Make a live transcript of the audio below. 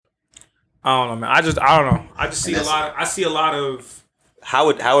I don't know, man. I don't know. I just see a lot. I see a lot of how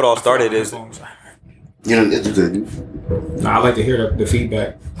it all started is. You know, it's good. Nah, I like to hear the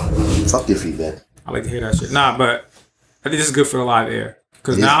feedback. Fuck your feedback. I like to hear that shit. Nah, but I think this is good for the live air.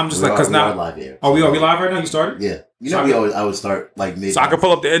 Because now I'm just like, because now. Live air. Oh, we live right now? You started? Yeah. You know, I would start like mid. So I can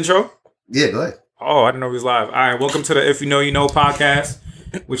pull up the intro? Yeah, go ahead. Oh, I didn't know we was live. All right, welcome to the If You Know, You Know podcast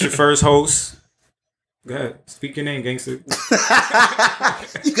with your first host. Go ahead. Speak your name, gangster.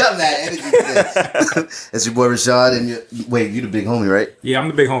 You got mad energy today. It's your boy Rashad and you the big homie, right? Yeah, I'm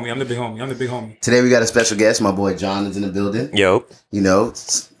the big homie. Today we got a special guest. My boy John is in the building. Yo. You know,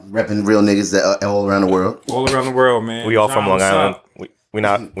 repping real niggas that are all around the world. All around the world, man. We all John, from Long Island. We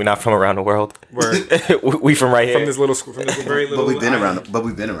not from around the world. we from right here. From this very little. But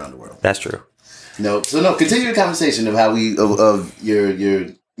we've been around the world. That's true. No, continue the conversation of how of your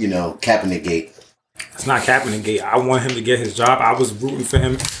Kaepernick gate. It's not Kaepernick gate. I want him to get his job. I was rooting for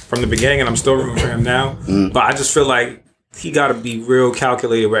him from the beginning, and I'm still rooting for him now. But I just feel like he got to be real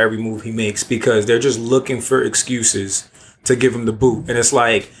calculated with every move he makes because they're just looking for excuses to give him the boot, and it's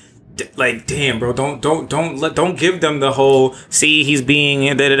like damn, bro, don't give them the whole see he's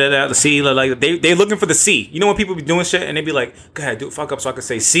being see like they looking for the C. You know when people be doing shit and they be like, go ahead, do fuck up so I can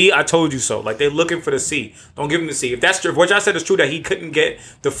say see I told you so. Like they looking for the C. Don't give him the C. If that's true, if what y'all said is true that he couldn't get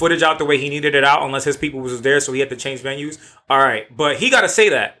the footage out the way he needed it out unless his people was there, so he had to change venues. All right, but he got to say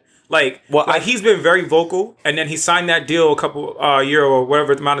that. He's been very vocal, and then he signed that deal a couple year or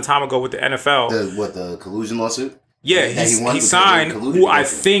whatever amount of time ago with the NFL. The collusion lawsuit? Yeah, he signed who I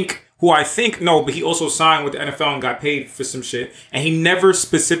think no, but he also signed with the NFL and got paid for some shit. And he never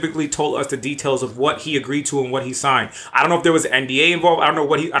specifically told us the details of what he agreed to and what he signed. I don't know if there was an NDA involved. I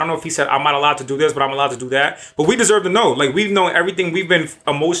don't know if he said I'm not allowed to do this, but I'm allowed to do that. But we deserve to know. Like we've known everything. We've been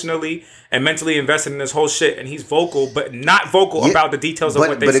emotionally and mentally invested in this whole shit. And he's vocal, but not vocal about the details of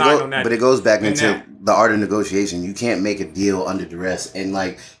what they signed on that. But it goes back into the art of negotiation. You can't make a deal under duress. And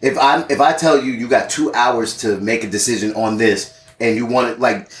like if I tell you got 2 hours to make a decision on this. And you want it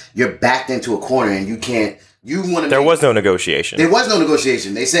like you're backed into a corner, and you can't. There was no negotiation. There was no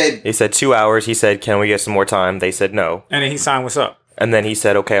negotiation. They said 2 hours. He said, "Can we get some more time?" They said no. And then he signed what's up. And then he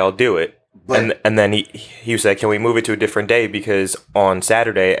said, "Okay, I'll do it." And then he said, "Can we move it to a different day because on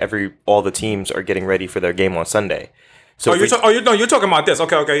Saturday all the teams are getting ready for their game on Sunday." So you're talking about this.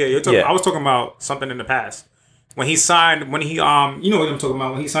 Okay, yeah. I was talking about something in the past. When he signed, you know what I'm talking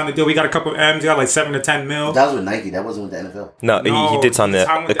about. When he signed the deal, we got a couple of M's. He got like 7 to 10 mil. That was with Nike. That wasn't with the NFL. No, he did sign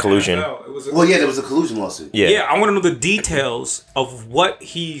the collusion. There was a collusion lawsuit. Yeah, I want to know the details of what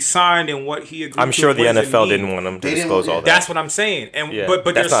he signed and what he agreed to. I'm sure the NFL didn't want him to disclose all that. That's what I'm saying. And but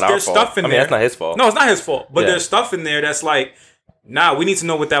there's stuff in there. That's not his fault. No, it's not his fault. But there's stuff in there that's like, nah, we need to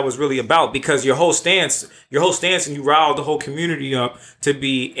know what that was really about because your whole stance, and you riled the whole community up to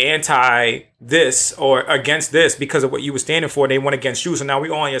be anti this or against this because of what you were standing for. They went against you, so now we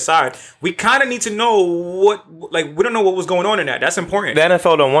all on your side. We kind of need to know we don't know what was going on in that. That's important. The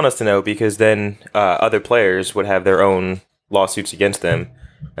NFL don't want us to know because then other players would have their own lawsuits against them,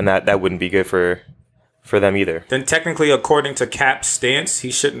 and that wouldn't be good for them either. Then technically, according to Cap's stance,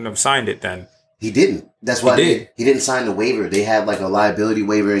 he shouldn't have signed it then. He didn't. That's why he didn't sign the waiver. They had like a liability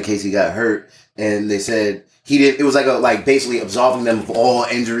waiver in case he got hurt, and they said he did. It was like basically absolving them of all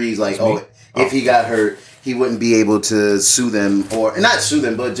injuries. Like, if he got hurt, he wouldn't be able to sue them or not sue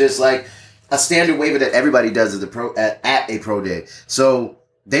them, but just like a standard waiver that everybody does at a pro day. So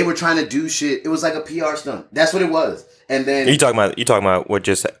they were trying to do shit. It was like a PR stunt. That's what it was. And then you talking about what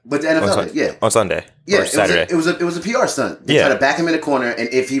just? But the NFL, on Sunday, or Saturday. It was a PR stunt. They tried to back him in a corner, and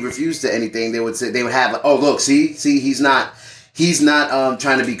if he refused to anything, they would have like, oh look, see, he's not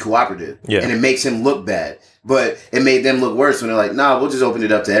trying to be cooperative, and it makes him look bad. But it made them look worse when they're like, nah, we'll just open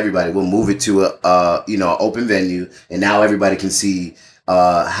it up to everybody. We'll move it to a open venue, and now everybody can see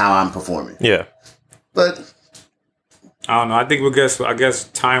how I'm performing. Yeah, but I don't know. I guess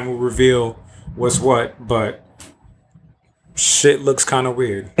time will reveal what's what, but. Shit looks kind of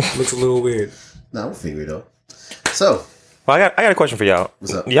weird. Looks a little weird. No, we'll figure it out. So, well, I got a question for y'all.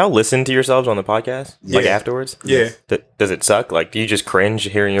 What's up? Y'all listen to yourselves on the podcast like afterwards? Yeah. Does it suck? Like, do you just cringe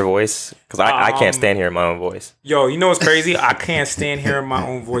hearing your voice? Because I can't stand hearing my own voice. Yo, you know what's crazy? I can't stand hearing my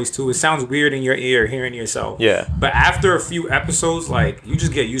own voice too. It sounds weird in your ear hearing yourself. Yeah. But after a few episodes, like you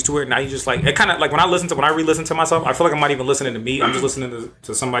just get used to it. Now you just like it. Kind of like when I re-listen to myself, I feel like I'm not even listening to me. I'm just listening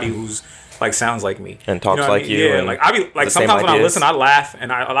to somebody who's like sounds like me and talks like you. Yeah, like I be like sometimes when I listen, I laugh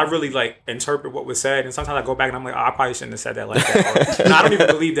and I really like interpret what was said, and sometimes I go back and I'm like, oh, I probably shouldn't have said that like that. Or, no, I don't even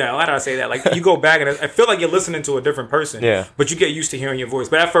believe that. Why did I say that? Like you go back and I feel like you're listening to a different person. Yeah. But you get used to hearing your voice.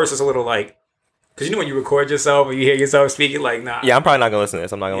 But at first, it's a little like, Because you know when you record yourself and you hear yourself speaking, like, nah. Yeah, I'm probably not gonna listen to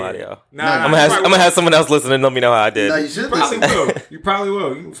this. I'm not gonna lie to y'all. I'm gonna have someone else listen and let me know how I did. No, you should probably will. You probably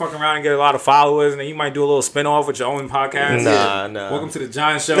will. You can fuck around and get a lot of followers, and then you might do a little spin-off with your own podcast. Nah. Welcome to the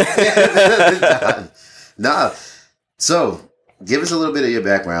John Show. Nah. So, give us a little bit of your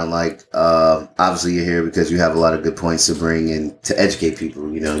background. Like, obviously, you're here because you have a lot of good points to bring and to educate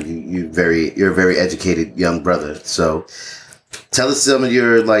people. You know, you're a very educated young brother. So, tell us some of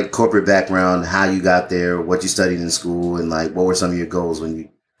your like corporate background, how you got there, what you studied in school, and like what were some of your goals when you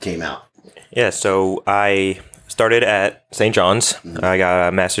came out. Yeah, so I started at St. John's. Mm-hmm. I got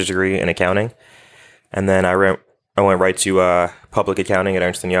a master's degree in accounting, and then I went right to public accounting at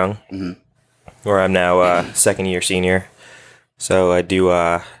Ernst & Young, mm-hmm. where I'm now second year senior. So I do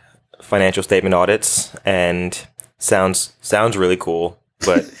financial statement audits, and sounds really cool,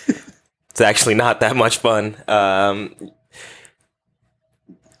 but it's actually not that much fun.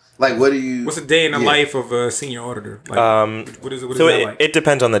 Like, what do you? What's a day in the life of a senior auditor? Like, what is that like? It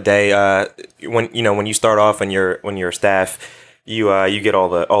depends on the day. When you start off and you're a staff, you get all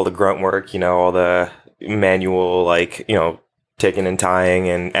the grunt work. All the manual, like ticking and tying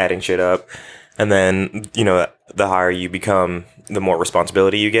and adding shit up, and then the higher you become, the more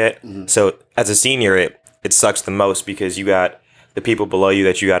responsibility you get. Mm-hmm. So as a senior, it sucks the most because you got the people below you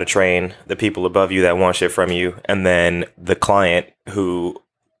that you got to train, the people above you that want shit from you, and then the client who.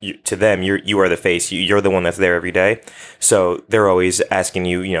 To them, you are the face. You're the one that's there every day. So they're always asking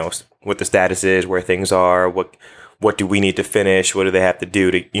you, what the status is, where things are, what do we need to finish, what do they have to do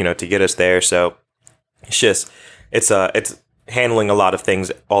to get us there. So it's handling a lot of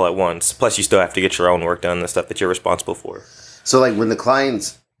things all at once. Plus, you still have to get your own work done, the stuff that you're responsible for. So, like, do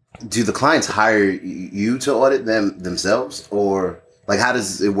the clients hire you to audit themselves, or like how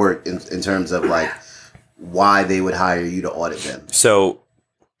does it work in terms of like why they would hire you to audit them? So.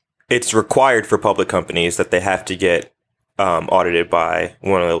 It's required for public companies that they have to get audited by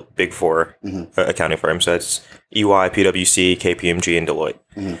one of the big four accounting firms. So that's EY, PwC, KPMG, and Deloitte.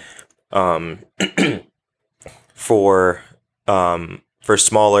 Mm-hmm. For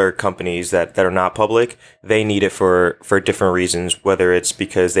smaller companies that are not public, they need it for different reasons. Whether it's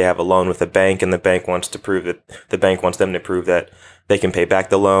because they have a loan with a bank and the bank wants them to prove that they can pay back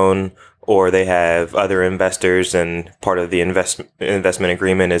the loan, or they have other investors, and part of the investment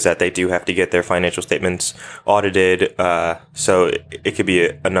agreement is that they do have to get their financial statements audited. So it could be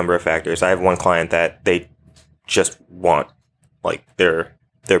a number of factors. I have one client that they just want like their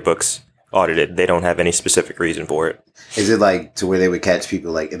books audited. They don't have any specific reason for it. Is it like to where they would catch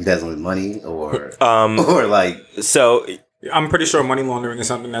people like embezzling money or or like so? I'm pretty sure money laundering is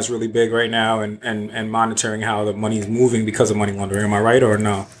something that's really big right now, and monitoring how the money is moving because of money laundering. Am I right or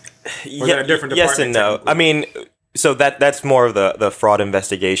no? Or yeah, a different yes and no. I mean, so that's more of the fraud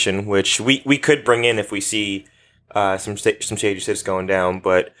investigation, which we could bring in if we see some shady shit's going down.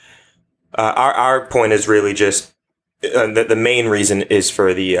 But our point is really just the main reason is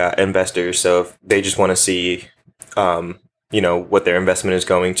for the investors. So if they just want to see, what their investment is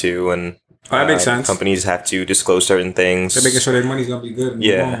going to, and that makes sense. Companies have to disclose certain things. They're making sure their money's gonna be good. In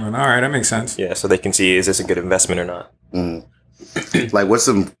the long run. All right, that makes sense. Yeah, so they can see, is this a good investment or not? Mm. Like, what's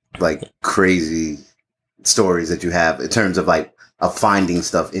some like crazy stories that you have in terms of like of finding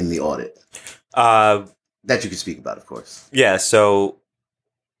stuff in the audit that you could speak about, of course? Yeah, so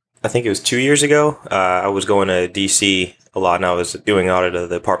I think it was 2 years ago. I was going to DC a lot, and I was doing audit of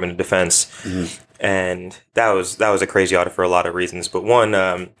the Department of Defense, and that was a crazy audit for a lot of reasons. But one,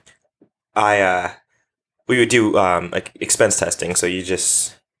 we would do like expense testing. So you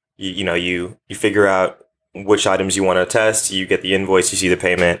just you figure out which items you want to test. You get the invoice, you see the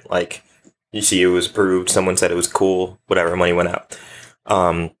payment, like you see it was approved, someone said it was cool, whatever, money went out.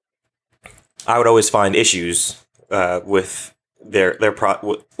 I would always find issues with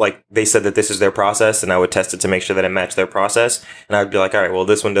like they said that this is their process, and I would test it to make sure that it matched their process. And I would be like, all right, well,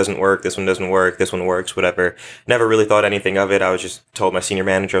 this one doesn't work, this one doesn't work, this one works, whatever. Never really thought anything of it. I was just told my senior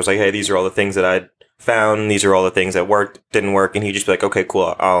manager, I was like, hey, these are all the things that I found, these are all the things that worked, didn't work, and he'd just be like, okay,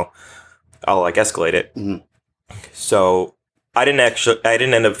 cool, I'll like escalate it. Mm-hmm. So I didn't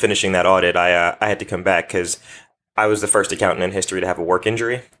end up finishing that audit. I had to come back because I was the first accountant in history to have a work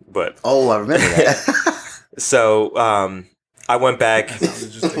injury. But I remember that. So I went back.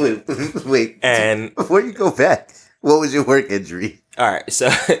 Wait, and before you go back, what was your work injury? All right, so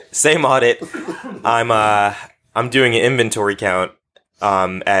same audit. I'm doing an inventory count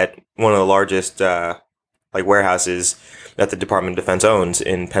at one of the largest like warehouses that the Department of Defense owns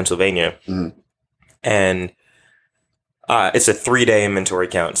in Pennsylvania, and it's a 3-day inventory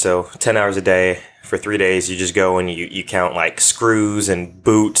count, so 10 hours a day for 3 days, you just go and you count like screws and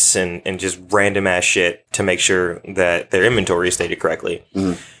boots and just random ass shit to make sure that their inventory is stated correctly.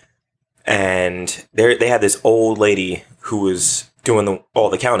 And they had this old lady who was doing all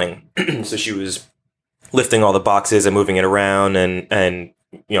the counting. So she was lifting all the boxes and moving it around and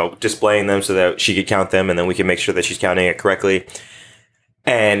displaying them so that she could count them, and then we could make sure that she's counting it correctly.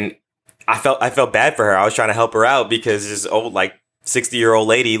 And I felt bad for her. I was trying to help her out because this old 60-year-old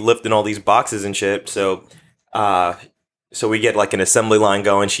lady lifting all these boxes and shit. So we get like an assembly line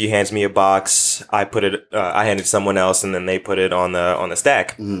going. She hands me a box. I handed someone else, and then they put it on the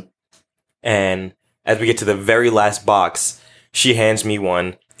stack. And as we get to the very last box, she hands me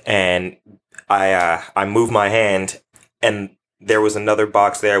one, and I move my hand, and there was another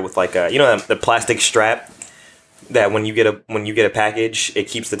box there with like the plastic strap that when you get a package, it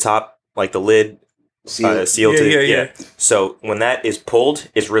keeps the top, like the lid sealed. Yeah. So when that is pulled,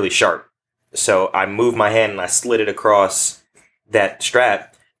 it's really sharp. So I moved my hand and I slid it across that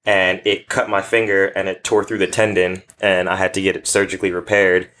strap, and it cut my finger and it tore through the tendon, and I had to get it surgically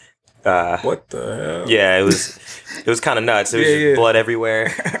repaired. What the hell? Yeah, it was kind of nuts. It was just blood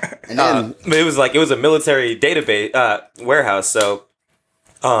everywhere. And then, it was a military database warehouse. So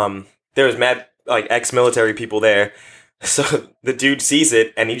there was mad ex-military people there. So the dude sees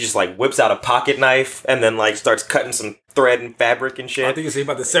it and he just whips out a pocket knife and then starts cutting some thread and fabric and shit. I think you're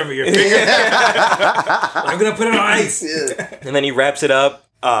about to sever your finger. I'm gonna put it on ice. And then he wraps it up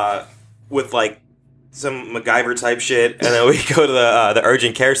with some MacGyver type shit, and then we go to the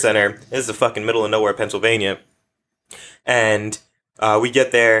urgent care center. This is the fucking middle of nowhere, Pennsylvania. And we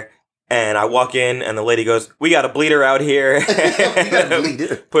get there, and I walk in, and the lady goes, "We got a bleeder out here."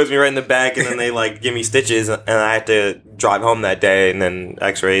 Puts me right in the back, and then they give me stitches, and I had to drive home that day, and then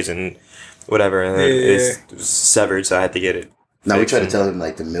X-rays and whatever, and it was severed, so I had to get it. Now we try to tell him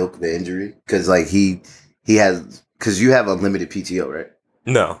to milk the injury because he has, because you have unlimited PTO, right?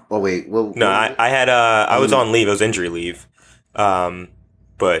 No. Oh wait. I had I was on leave. It was injury leave,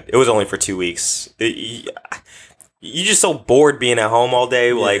 but it was only for 2 weeks. You're just so bored being at home all day.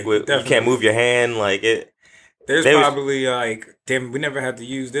 You can't move your hand. There's probably damn, we never had to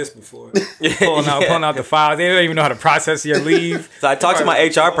use this before. Pulling out the files. They don't even know how to process your leave. So I talked to my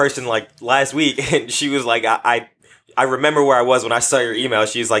HR person last week, and she was like, I remember where I was when I saw your email.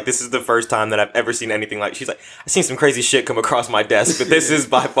 She's like, this is the first time that I've ever seen anything like. She's like, I've seen some crazy shit come across my desk, but this is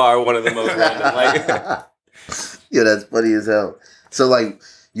by far one of the most random. Yeah, that's funny as hell. So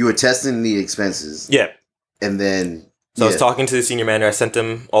you were testing the expenses. Yeah. And then I was talking to the senior manager. I sent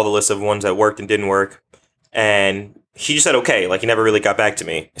him all the lists of ones that worked and didn't work, and he just said okay. He never really got back to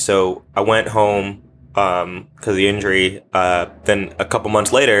me. So I went home because of the injury. Then a couple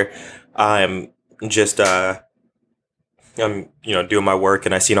months later, I'm just I'm doing my work,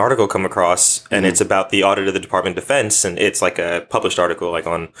 and I see an article come across, and it's about the audit of the Department of Defense, and it's a published article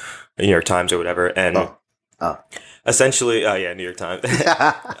on the New York Times or whatever, and essentially, New York Times.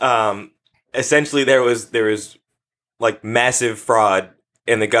 Essentially, there was massive fraud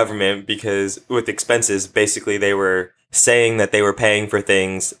in the government because with expenses, basically they were saying that they were paying for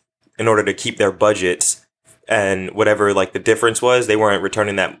things in order to keep their budgets, and whatever the difference was, they weren't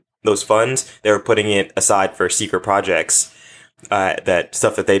returning those funds. They were putting it aside for secret projects, that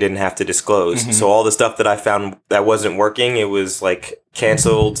stuff that they didn't have to disclose. Mm-hmm. So all the stuff that I found that wasn't working, it was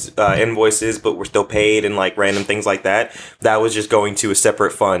canceled invoices, but were still paid, and random things like that. That was just going to a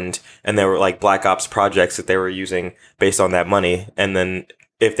separate fund, and there were Black Ops projects that they were using based on that money. And then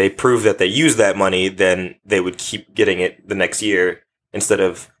if they proved that they used that money, then they would keep getting it the next year instead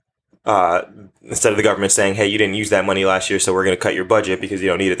of the government saying, "Hey, you didn't use that money last year, so we're going to cut your budget because you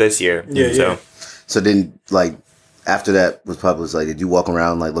don't need it this year." Yeah. So then, after that was published, did you walk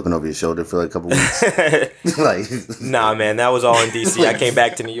around looking over your shoulder for a couple weeks? Nah, man, that was all in DC. I came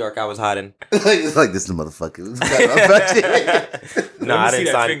back to New York. I was hiding. This is the motherfucker. No,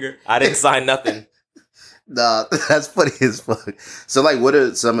 I didn't sign nothing. Nah, that's funny as fuck. So, what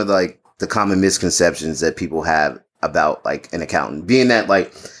are some of the common misconceptions that people have about an accountant, being that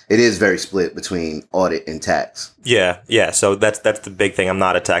it is very split between audit and tax? Yeah. So that's the big thing. I'm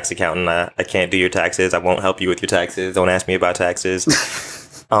not a tax accountant. I can't do your taxes. I won't help you with your taxes. Don't ask me about taxes.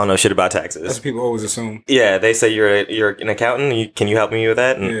 I don't know shit about taxes. That's what people always assume. Yeah, they say you're an accountant. Can you help me with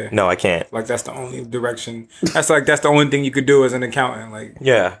that? And no, I can't. That's the only direction. That's the only thing you could do as an accountant.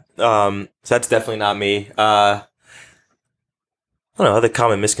 Yeah. So that's definitely not me. I don't know, other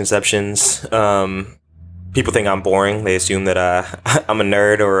common misconceptions. People think I'm boring. They assume that I'm a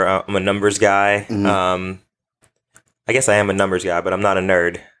nerd or I'm a numbers guy. Mm-hmm. I guess I am a numbers guy, but I'm not a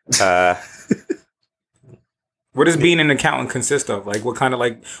nerd. What does being an accountant consist of? Like, what kind of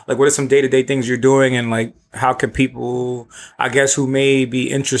like what are some day to day things you're doing, and like how can people, I guess, who may be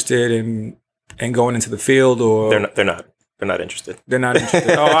interested in going into the field, or they're not interested. They're not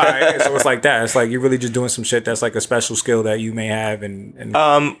interested. Oh, all right. So it's like that. It's like you're really just doing some shit that's like a special skill that you may have, and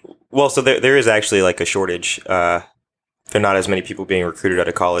well, so there is actually like a shortage. There are not as many people being recruited out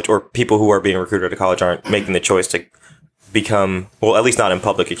of college, or people who are being recruited out of college aren't making the choice to become, well, at least not in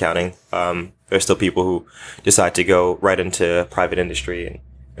public accounting. There's still people who decide to go right into private industry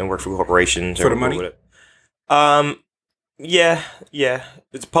and work for corporations for the money. Yeah.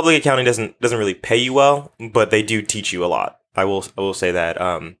 It's public accounting doesn't really pay you well, but they do teach you a lot. I will say that.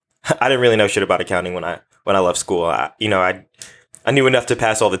 I didn't really know shit about accounting when I left school. I knew enough to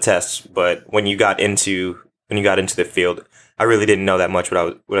pass all the tests, but when you got into the field, I really didn't know that much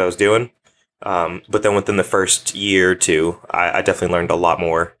what I was doing. But then within the first year or two, I definitely learned a lot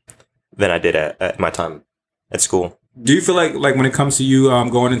more than I did at my time at school. Do you feel like when it comes to you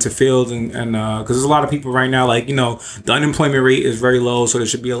going into fields and because there's a lot of people right now, like, the unemployment rate is very low, so there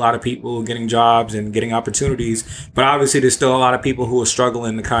should be a lot of people getting jobs and getting opportunities, but obviously there's still a lot of people who are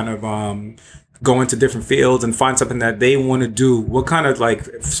struggling to kind of go into different fields and find something that they want to do. What kind of, like,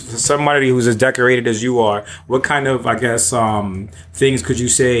 for somebody who's as decorated as you are, what kind of, I guess, things could you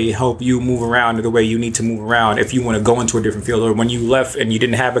say help you move around the way you need to move around if you want to go into a different field? Or when you left and you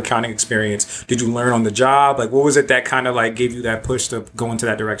didn't have accounting experience, did you learn on the job? Like, what was it that kind of like gave you that push to go into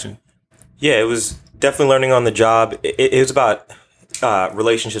that direction? Yeah, it was definitely learning on the job. It was about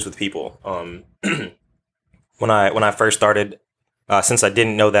relationships with people. When I first started, since I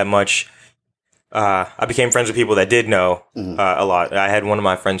didn't know that much, I became friends with people that did know a lot. I had one of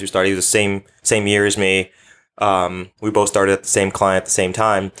my friends who started. He was the same year as me. We both started at the same client at the same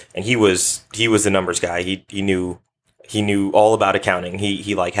time, and he was the numbers guy. He knew all about accounting.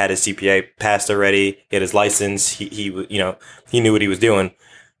 He like had his CPA passed already. He had his license. He knew what he was doing.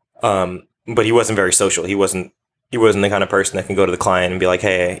 But he wasn't very social. He wasn't the kind of person that can go to the client and be like,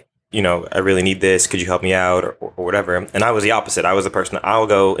 hey, I really need this. Could you help me out or whatever? And I was the opposite. I was the person that I'll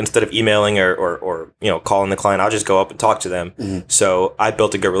go, instead of emailing or calling the client, I'll just go up and talk to them. Mm-hmm. So I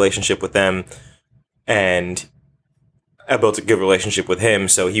built a good relationship with them, and I built a good relationship with him.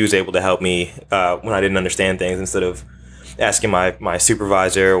 So he was able to help me when I didn't understand things. Instead of asking my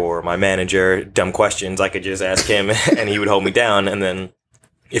supervisor or my manager dumb questions, I could just ask him and he would hold me down. And then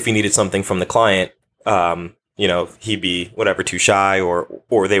if he needed something from the client, he'd be whatever, too shy,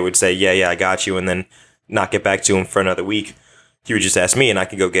 or they would say, yeah, I got you, and then not get back to him for another week. He would just ask me, and I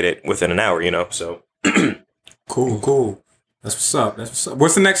could go get it within an hour, so. Cool. That's what's up.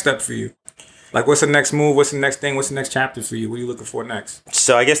 What's the next step for you? Like, what's the next move? What's the next thing? What's the next chapter for you? What are you looking for next?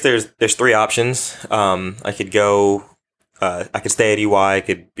 So I guess there's three options. I could go, I could stay at EY. I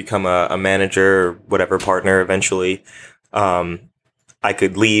could become a manager or whatever, partner eventually. I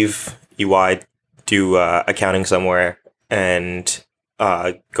could leave EY, do accounting somewhere, and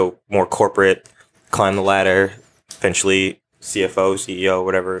go more corporate, climb the ladder, eventually CFO, CEO,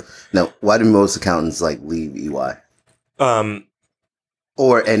 whatever. Now, why do most accountants leave EY?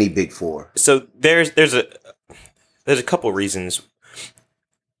 Or any Big Four? So there's a couple reasons.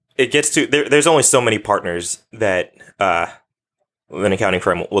 It gets to there's only so many partners that an accounting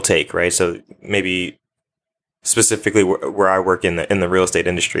firm will take, right? So maybe specifically where I work in the real estate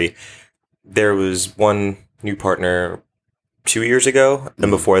industry, there was one new partner 2 years ago, and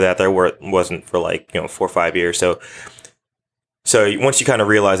before that there wasn't for 4 or 5 years. So once you kind of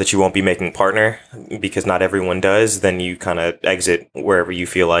realize that you won't be making partner, because not everyone does, then you kind of exit wherever you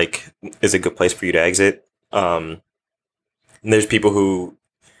feel like is a good place for you to exit. And there's people who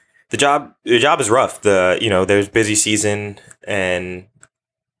the job is rough. There's busy season, and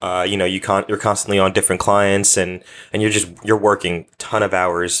you're constantly on different clients, and you're working a ton of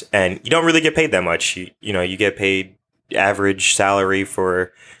hours, and you don't really get paid that much. You get paid average salary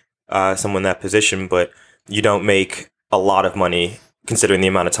for someone in that position, but you don't make a lot of money considering the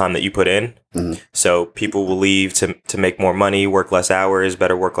amount of time that you put in. Mm-hmm. So people will leave to make more money, work less hours,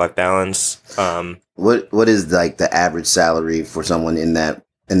 better work-life balance. What is the average salary for someone in that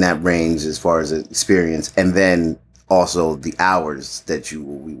range as far as experience, and then also the hours that you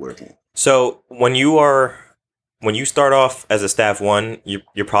will be working? So when you start off as a staff one,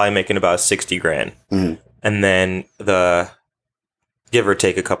 you're probably making about $60,000, mm-hmm. and then the give or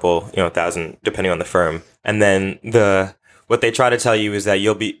take a couple, thousand, depending on the firm. And then what they try to tell you is that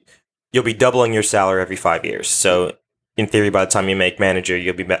you'll be doubling your salary every 5 years. So in theory, by the time you make manager,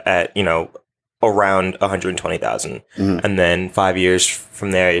 you'll be at, around 120,000. Mm-hmm. And then 5 years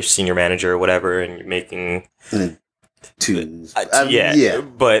from there, you're senior manager or whatever, and you're making twos. Yeah.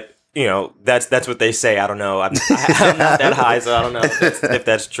 But you know, that's what they say. I don't know. I'm not that high, so I don't know if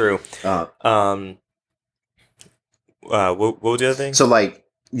that's true. What was the other thing? So like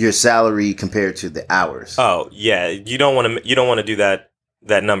your salary compared to the hours. Oh yeah, you don't want to do that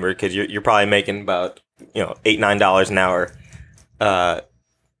number because you're probably making about $8-9 an hour.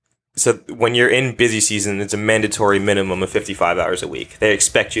 So when you're in busy season, it's a mandatory minimum of 55 hours a week. They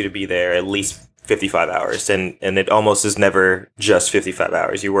expect you to be there at least 55 hours, and it almost is never just 55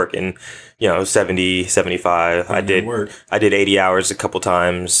 hours. You're working 70, 75. I did 80 hours a couple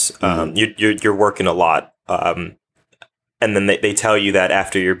times. You're working a lot. And then they tell you that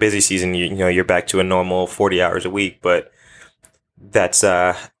after your busy season, you're back to a normal 40 hours a week. But that's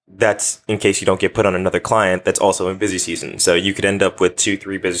in case you don't get put on another client that's also in busy season. So you could end up with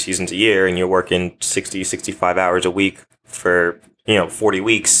 2-3 busy seasons a year, and you're working 60, 65 hours a week for 40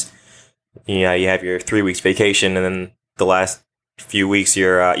 weeks. You have your 3 weeks vacation, and then the last few weeks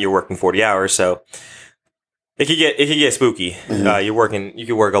you're working 40 hours. So it could get spooky. Mm-hmm. You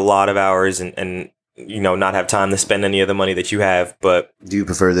could work a lot of hours and not have time to spend any of the money that you have. But do you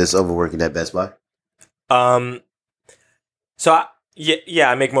prefer this over working at Best Buy? So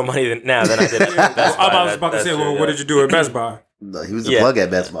I make more money now than I did at Best Buy. I was about to say, well, what did you do at Best Buy? No, he was the plug at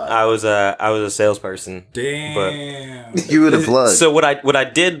Best Buy. I was a salesperson. Damn. But you were the plug. So what I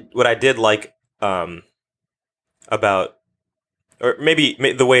did like about, or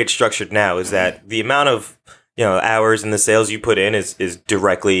maybe the way it's structured now is that the amount of hours and the sales you put in is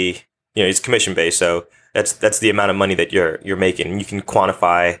directly it's commission based. So that's the amount of money that you're making. You can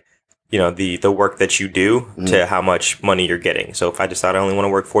quantify the work that you do to how much money you're getting. So if I decide I only want to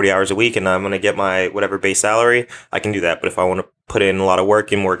work 40 hours a week and I'm going to get my whatever base salary, I can do that. But if I want to put in a lot of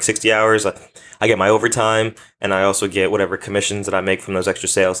work and work 60 hours, I get my overtime, and I also get whatever commissions that I make from those extra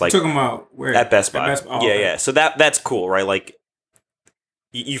sales. Like, talking about where? At Best Buy. Oh, yeah, okay. yeah. So that's cool, right? Like,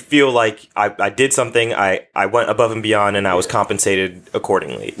 you feel like I did something, I went above and beyond, and I was compensated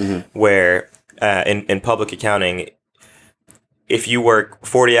accordingly. Mm-hmm. Where in public accounting, if you work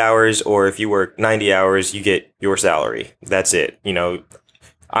 40 hours or if you work 90 hours, you get your salary. That's it.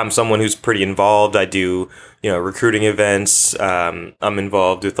 I'm someone who's pretty involved. I do, recruiting events. I'm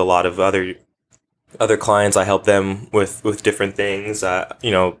involved with a lot of other clients. I help them with different things. The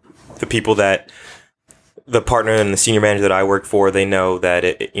people the partner and the senior manager that I work for, they know that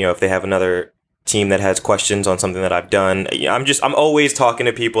if they have another team that has questions on something that I've done, I'm always talking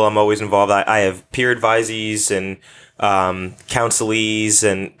to people. I'm always involved. I have peer advisees and counselees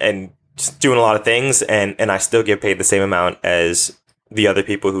and just doing a lot of things, and I still get paid the same amount as the other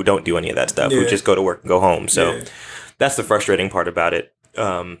people who don't do any of that stuff, who just go to work and go home. So that's the frustrating part about it.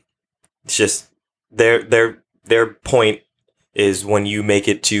 It's just their point is when you make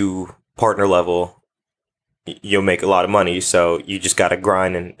it to partner level, you'll make a lot of money. So you just got to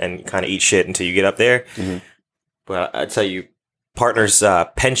grind and kind of eat shit until you get up there. Mm-hmm. But I tell you, partners'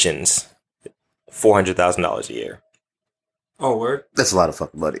 pensions, $400,000 a year. Oh, word? That's a lot of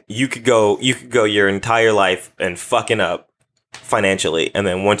fucking money. You could go your entire life and fucking up financially, and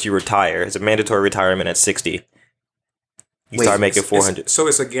then once you retire, it's a mandatory retirement at 60. You start making 400. So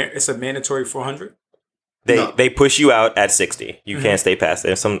it's a mandatory 400. They push you out at 60. You can't stay past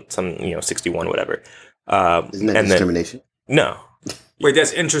it. Some 61, whatever. Isn't that discrimination? No. Wait,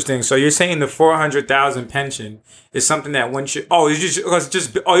 that's interesting. So you're saying the 400,000 pension is something that once you you're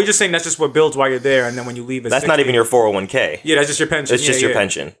just saying that's just what builds while you're there, and then when you leave, it's that's 60. Not even your 401k. Yeah, that's just your pension. It's just your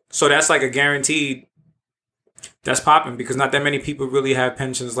pension. So that's like a guaranteed. That's popping because not that many people really have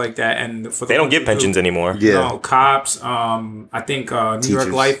pensions like that, and they don't get pensions anymore. Yeah, cops. I think New York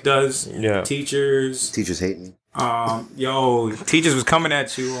Life does. Yeah, teachers hate me. Teachers was coming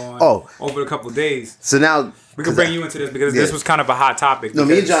at you over a couple of days. So now we can bring you into this because this was kind of a hot topic. No,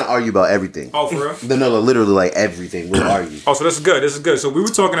 me and John argue about everything. Oh, for real? No, literally like everything. We argue. Oh, so this is good. So we were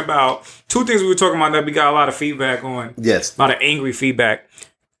talking about two things. We were talking about that we got a lot of feedback on. Yes, a lot of angry feedback.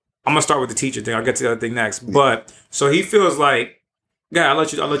 I'm gonna start with the teacher thing. I'll get to the other thing next. But so he feels like, I'll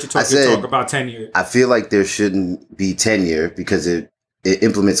let you talk about tenure. I feel like there shouldn't be tenure because it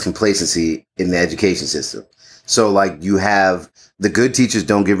implements complacency in the education system. So like you have the good teachers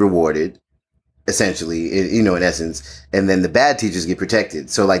don't get rewarded, essentially, in essence, and then the bad teachers get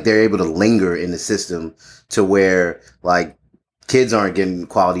protected. So like they're able to linger in the system to where like kids aren't getting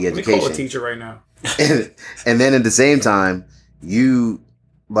quality education. Let me call a teacher right now. and then at the same time, you're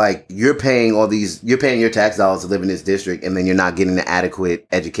paying your tax dollars to live in this district, and then you're not getting an adequate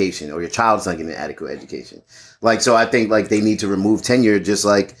education, or your child's not getting an adequate education. Like, so I think like they need to remove tenure, just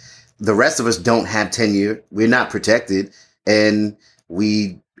like the rest of us don't have tenure. We're not protected, and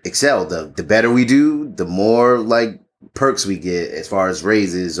we excel. The better we do, the more like perks we get as far as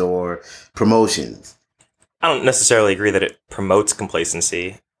raises or promotions. I don't necessarily agree that it promotes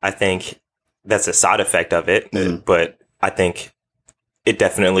complacency. I think that's a side effect of it, but I think it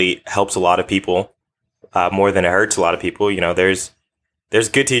definitely helps a lot of people more than it hurts a lot of people. You know, there's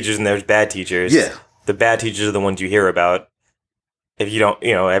good teachers and there's bad teachers. Yeah. The bad teachers are the ones you hear about. If you don't,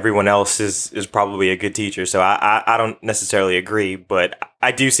 you know, everyone else is probably a good teacher. So I don't necessarily agree, but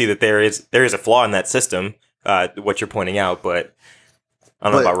I do see that there is a flaw in that system, what you're pointing out, but I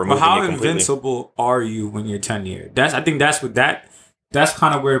don't know about removing it completely. How invincible are you when you're tenured? I think that's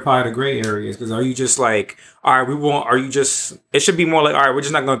kind of where probably the gray area is, because are you just like, all right, it should be more like, all right, we're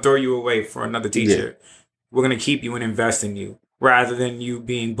just not going to throw you away for another teacher. Yeah. We're going to keep you and invest in you rather than you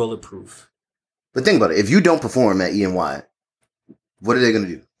being bulletproof. But think about it. If you don't perform at ENY, what are they going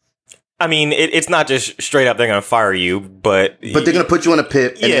to do? I mean, it's not just straight up they're going to fire you, but they're going to put you on a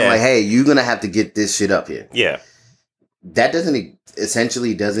PIP and they're like, hey, you're going to have to get this shit up here. Yeah. That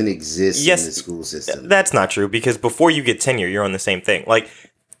essentially doesn't exist in the school system. That's not true, because before you get tenure, you're on the same thing. Like,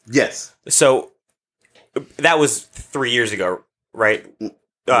 yes. So that was 3 years ago, right?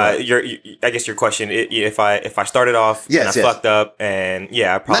 I guess your question, if I started off and I fucked up, and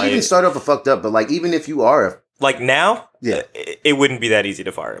I probably not even start off and fucked up, but like even if you are like now, it wouldn't be that easy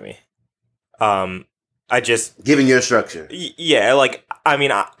to fire me. I just given your structure, like I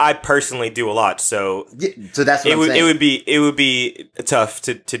mean, I personally do a lot, so so that's what I'm saying. It would be tough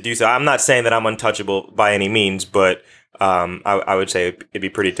to do so. I'm not saying that I'm untouchable by any means, but I would say it'd be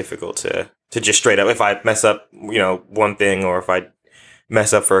pretty difficult to just straight up, if I mess up, you know, one thing, or if I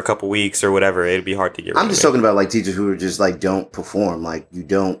mess up for a couple weeks or whatever, it'd be hard to get rid of. I'm just talking about like teachers who are just like don't perform. Like you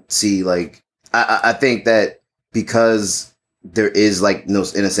don't see like I think that because there is like no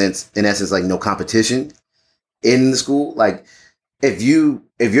in essence like no competition in the school. Like if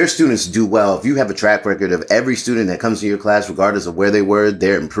your students do well, if you have a track record of every student that comes to your class, regardless of where they were,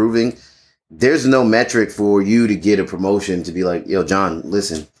 they're improving. There's no metric for you to get a promotion to be like, yo, John,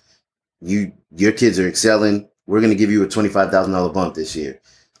 listen, your kids are excelling. We're going to give you a $25,000 bump this year.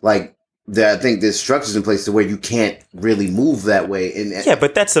 Like I think there's structures in place to where you can't really move that way. And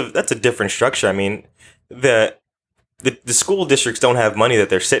but that's a different structure. I mean, the school districts don't have money that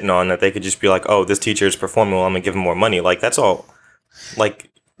they're sitting on that they could just be like, oh, this teacher is performing well, I'm going to give them more money. Like that's all. Like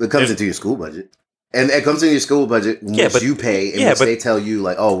it comes into your school budget. And it comes into your school budget once you pay, and once they tell you,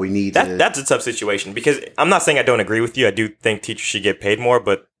 like, oh, we need that. That's a tough situation, because I'm not saying I don't agree with you. I do think teachers should get paid more,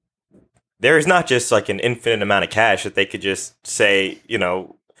 but there is not just like an infinite amount of cash that they could just say, you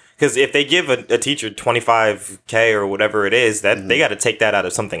know, because if they give a teacher $25K or whatever it is, that they got to take that out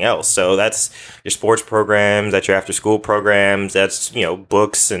of something else. So that's your sports programs, that's your after school programs, that's, you know,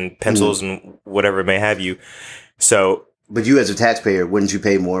 books and pencils and whatever it may have you. So. But you as a taxpayer, wouldn't you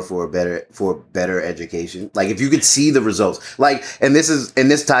pay more for better education? Like if you could see the results, like, and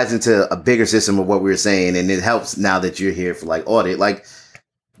this ties into a bigger system of what we were saying, and it helps now that you're here for like audit. Like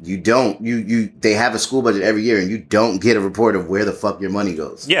they have a school budget every year, and you don't get a report of where the fuck your money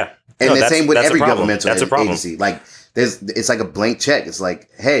goes. Yeah, and the same with every governmental agency. Like it's like a blank check. It's like,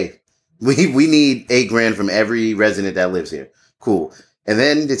 hey, we need $8,000 from every resident that lives here. Cool. And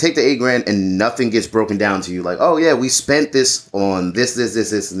then they take the $8,000 and nothing gets broken down to you. Like, oh yeah, we spent this on this,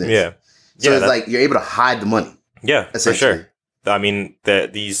 and this. Yeah. So it's like you're able to hide the money. Yeah, for sure. I mean,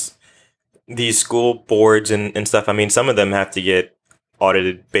 these school boards and stuff. I mean, some of them have to get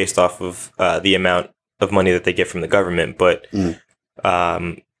audited based off of the amount of money that they get from the government. But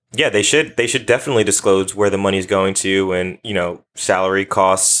they should definitely disclose where the money's going to, and you know, salary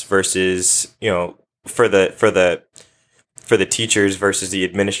costs versus, you know, for the teachers versus the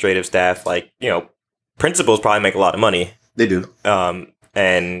administrative staff. Like, you know, principals probably make a lot of money. They do.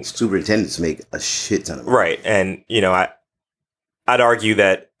 And superintendents make a shit ton of money. Right. And, you know, I'd argue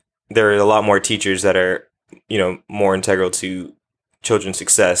that there are a lot more teachers that are, you know, more integral to children's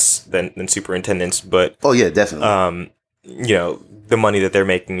success than superintendents. But oh yeah, definitely. You know, the money that they're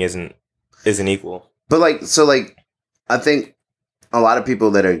making isn't equal. But like, I think a lot of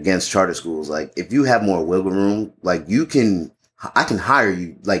people that are against charter schools, like if you have more wiggle room, like I can hire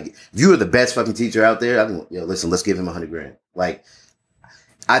you. Like if you are the best fucking teacher out there, I can, listen, let's give him $100,000. Like,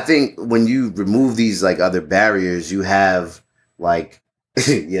 I think when you remove these like other barriers, you have like,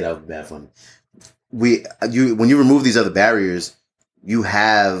 bad fun. When you remove these other barriers, you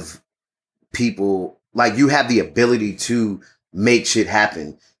have people, like you have the ability to make shit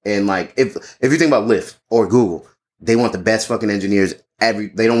happen. And like, if you think about Lyft or Google, they want the best fucking engineers.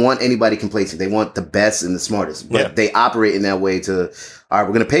 They don't want anybody complacent. They want the best and the smartest. But they operate in that way to, all right,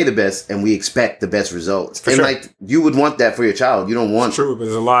 we're going to pay the best and we expect the best results. And like, you would want that for your child. You don't want... It's true, but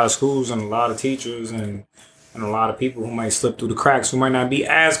there's a lot of schools and a lot of teachers and and a lot of people who might slip through the cracks, who might not be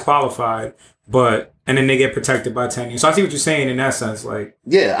as qualified, and then they get protected by tenure. So I see what you're saying in that sense. Like,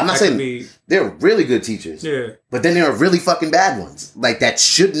 yeah, I'm not saying they're really good teachers. Yeah. But then there are really fucking bad ones. Like, that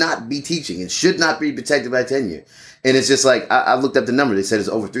should not be teaching and should not be protected by tenure. And it's just like, I looked up the number. They said it's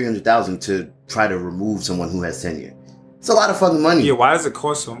over $300,000 to try to remove someone who has tenure. It's a lot of fucking money. Yeah, why does it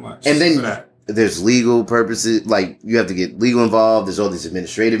cost so much? And then there's legal purposes. Like, you have to get legal involved. There's all these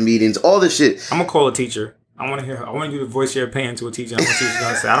administrative meetings, all this shit. I'm going to call a teacher. I want you to voice your opinion to a teacher. I want to see what she's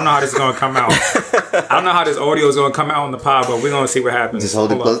going to say. I don't know how this is going to come out. I don't know how this audio is going to come out on the pod, but we're going to see what happens. Just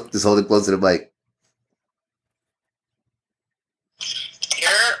hold it close to the mic.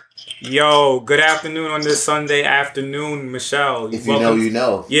 Yo, good afternoon on this Sunday afternoon, Michelle. If you know, you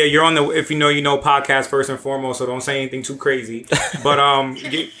know. Yeah, you're on the If You Know, You Know podcast first and foremost, so don't say anything too crazy. But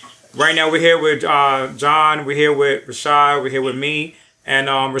right now we're here with John, we're here with Rashad, we're here with me. And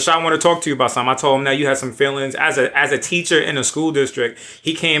Rashad wanted to talk to you about something. I told him that you had some feelings as a teacher in a school district.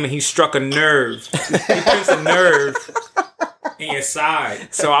 He came and he struck a nerve. He pinched a nerve in your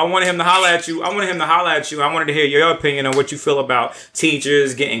side. So I wanted him to holler at you. I wanted to hear your opinion on what you feel about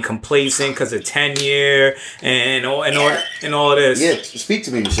teachers getting complacent because of tenure and all of this. Yeah, speak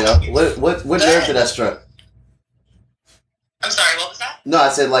to me, Michelle. What nerve did I struck? I'm sorry, what was that? No, I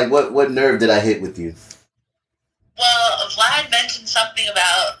said, like, what nerve did I hit with you? Well, Vlad mentioned something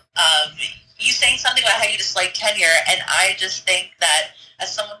about you saying something about how you dislike tenure, and I just think that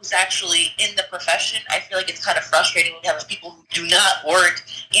as someone who's actually in the profession, I feel like it's kind of frustrating when you have people who do not work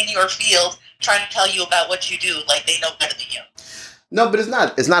in your field trying to tell you about what you do like they know better than you. No, but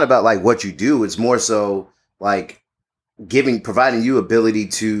it's not about like what you do. It's more so like providing you ability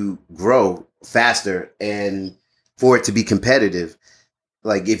to grow faster and for it to be competitive.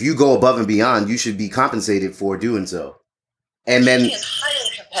 Like, if you go above and beyond, you should be compensated for doing so. And then teaching is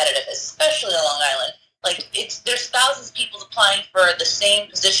highly competitive, especially on Long Island. Like, there's thousands of people applying for the same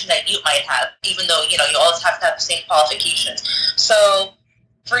position that you might have, even though, you always have to have the same qualifications. So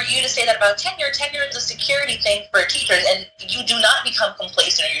for you to say that about tenure is a security thing for teachers, and you do not become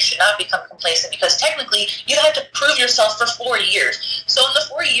complacent, or you should not become complacent, because technically you have to prove yourself for 4 years. So in the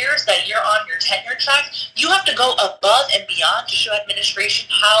 4 years that you're on your tenure track, you have to go above and beyond to show administration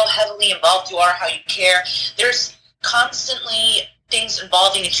how heavily involved you are, how you care. There's constantly things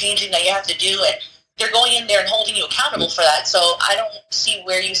involving and changing that you have to do, and they're going in there and holding you accountable for that. So I don't see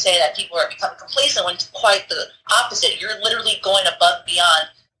where you say that people are becoming complacent when it's quite the opposite. You're literally going above and beyond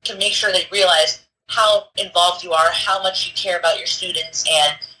to make sure they realize how involved you are, how much you care about your students,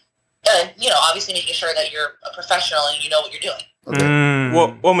 and obviously making sure that you're a professional and you know what you're doing.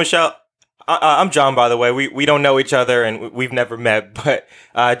 Okay. Well, Michelle, I'm John, by the way. We don't know each other and we've never met, but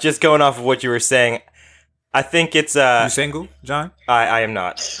just going off of what you were saying, I think it's You single, John? I am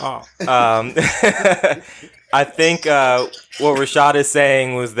not. Oh. I think what Rashad is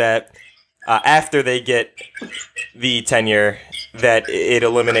saying was that after they get the tenure, that it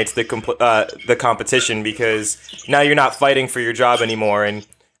eliminates the competition, because now you're not fighting for your job anymore, and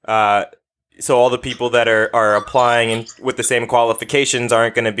so all the people that are applying and with the same qualifications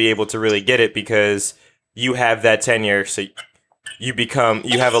aren't going to be able to really get it because you have that tenure. So you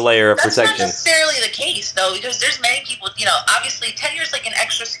have a layer of protection. That's not necessarily the case, though, because there's many people, obviously tenure is like an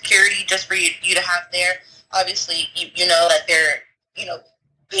extra security just for you to have there. Obviously, you know that they're,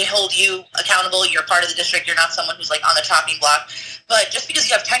 they hold you accountable. You're part of the district. You're not someone who's like on the chopping block. But just because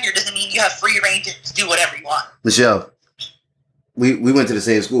you have tenure doesn't mean you have free reign to do whatever you want. Michelle, we went to the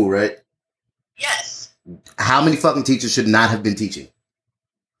same school, right? Yes. How many fucking teachers should not have been teaching?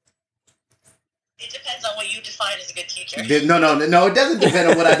 It depends on what you define as a good teacher. No, it doesn't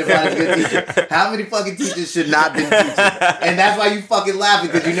depend on what I define as a good teacher. How many fucking teachers should not have been teaching? And that's why you fucking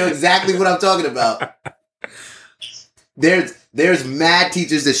laughing, because you know exactly what I'm talking about. There's mad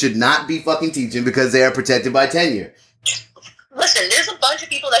teachers that should not be fucking teaching because they are protected by tenure. Listen, there's a bunch of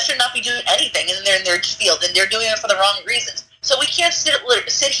people that should not be doing anything in their field, and they're doing it for the wrong reasons. So we can't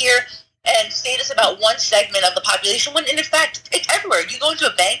sit here and say this about one segment of the population when, in fact, it's everywhere. You go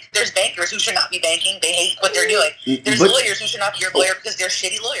into a bank, there's bankers who should not be banking. They hate what they're doing. There's lawyers who should not be your lawyer because they're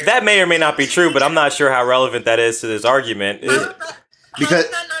shitty lawyers. That may or may not be true, but I'm not sure how relevant that is to this argument. Because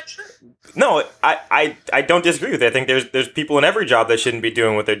that's not true. No, I don't disagree with it. I think there's people in every job that shouldn't be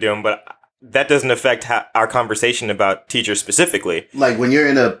doing what they're doing, but that doesn't affect our conversation about teachers specifically. Like, when you're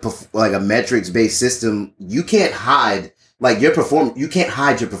in a metrics-based system, you can't hide you can't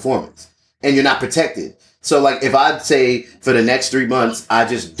hide your performance, and you're not protected. So, like, if I'd say for the next 3 months, I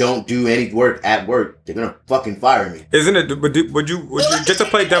just don't do any work at work, they're gonna fucking fire me. Isn't it? Would you just to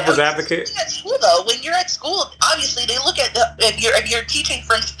play devil's advocate? At school, though, when you're at school, obviously they look at if you're teaching,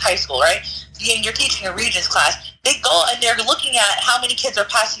 for instance, high school, right? You're teaching a Regents class. They go and they're looking at how many kids are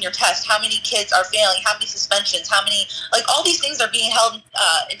passing your test, how many kids are failing, how many suspensions, how many, like, all these things are being held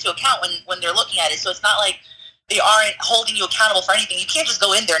into account when they're looking at it. So it's not like they aren't holding you accountable for anything. You can't just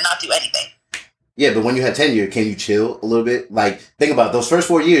go in there and not do anything. Yeah, but when you have tenure, can you chill a little bit? Like, think about it. Those first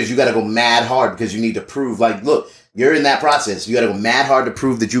 4 years, you got to go mad hard because you need to prove, like, look, you're in that process. You got to go mad hard to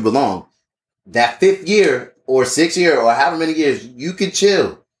prove that you belong. That 5th year or 6th year or however many years, you can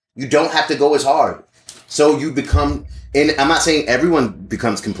chill. You don't have to go as hard. So you become, and I'm not saying everyone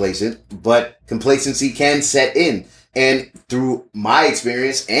becomes complacent, but complacency can set in. And through my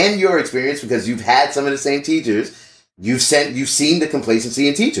experience and your experience, because you've had some of the same teachers, you've seen the complacency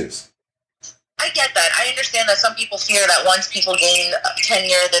in teachers. I get that. I understand that some people fear that once people gain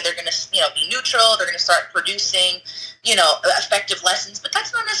tenure that they're going to, be neutral, they're going to start producing, effective lessons. But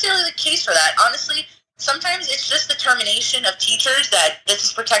that's not necessarily the case for that. Honestly, sometimes it's just the termination of teachers that this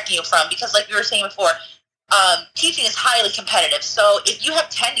is protecting you from. Because like we were saying before, teaching is highly competitive. So if you have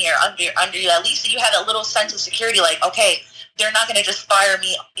tenure under you, at least you have a little sense of security, like, okay, they're not going to just fire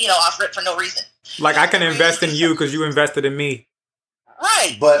me, off rip for no reason. Like, I can invest in you because you invested in me.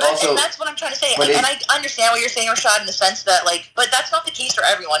 Right, but also, and that's what I'm trying to say. And I understand what you're saying, Rashad, in the sense that, like, but that's not the case for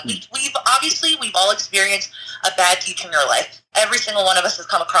everyone. We've all experienced a bad teacher in your life. Every single one of us has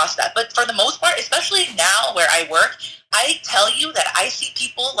come across that. But for the most part, especially now where I work, I tell you that I see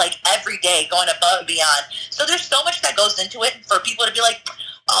people, like, every day going above and beyond. So there's so much that goes into it for people to be like,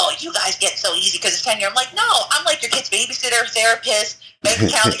 oh, you guys get so easy because it's tenure. I'm like, no, I'm like your kid's babysitter, therapist, bank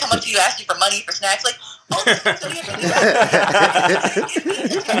account. They come up to you, ask you for money for snacks. Like, oh, this is so you have to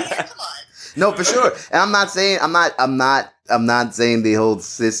do. Come on. No, for sure. And I'm not saying the whole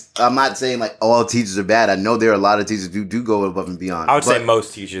I'm not saying like all teachers are bad. I know there are a lot of teachers who do go above and beyond. I would say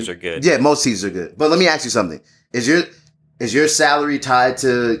most teachers are good. Yeah, most teachers are good. But let me ask you something. Is your salary tied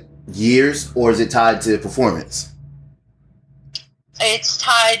to years or is it tied to performance? It's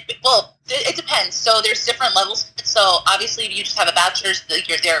tied. Well, it depends. So there's different levels. So obviously, if you just have a bachelor's,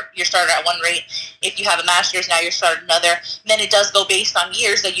 you're started at one rate. If you have a master's, now you're started another. Then it does go based on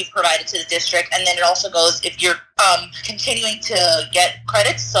years that you've provided to the district, and then it also goes if you're continuing to get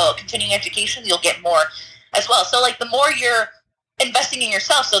credits. So continuing education, you'll get more as well. So like the more you're investing in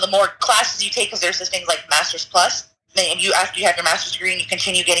yourself, so the more classes you take, because there's this things like Master's Plus. Then after you have your master's degree and you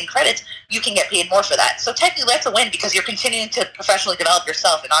continue getting credits, you can get paid more for that. So technically that's a win because you're continuing to professionally develop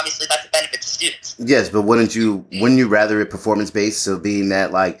yourself, and obviously that's a benefit to students. Yes, but wouldn't you rather it performance based? So being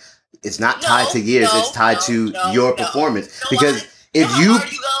that like it's not tied to years, it's tied to your performance. Because if you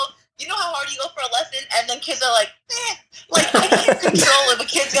know how hard you go for a lesson, and then kids are like, like I can't control if a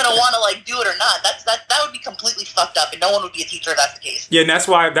kid's gonna want to like do it or not. That would be completely fucked up, and no one would be a teacher if that's the case. Yeah, and that's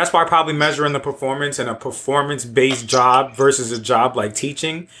why probably measuring the performance in a performance-based job versus a job like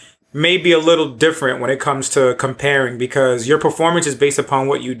teaching may be a little different when it comes to comparing, because your performance is based upon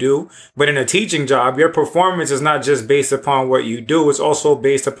what you do. But in a teaching job, your performance is not just based upon what you do. It's also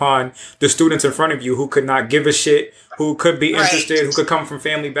based upon the students in front of you who could not give a shit, who could be interested, who could come from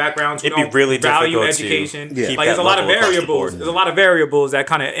family backgrounds, who It'd be don't really value difficult education. Keep like there's a lot of variables. There's a lot of variables that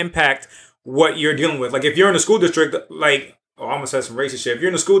kind of impact what you're dealing with. Like if you're in a school district, like I almost said some racist shit. If you're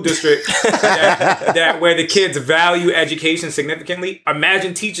in a school district that where the kids value education significantly,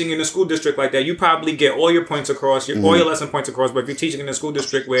 imagine teaching in a school district like that. You probably get all your points across, all your lesson points across. But if you're teaching in a school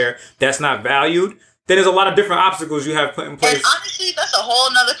district where that's not valued, then there's a lot of different obstacles you have put in place. And honestly, that's a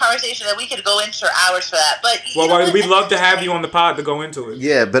whole nother conversation that we could go into for hours for that. But we'd love to have you on the pod to go into it.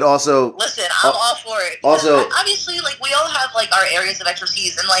 Yeah, but also listen, I'm all for it. Also, obviously, like we all have like our areas of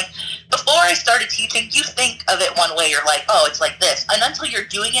expertise, and like before I started teaching, you think of it one way. You're like, oh, it's like this, and until you're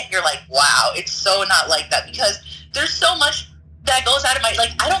doing it, you're like, wow, it's so not like that, because there's so much that goes out of my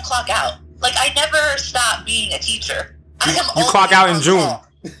I don't clock out. Like I never stop being a teacher. You clock out in June.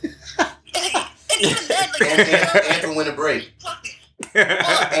 And even then, like, and for winter break.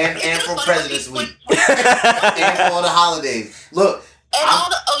 And for President's Week. And for all the holidays. Look, and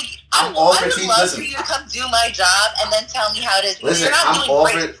I would love for you to come do my job and then tell me how it is. Listen, I'm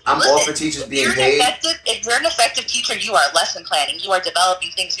all for teachers being paid. If you're an effective teacher, you are lesson planning. You are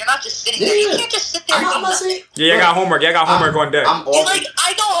developing things. You're not just sitting there. You can't just sit there and do nothing. Yeah, I got homework. I got homework on deck.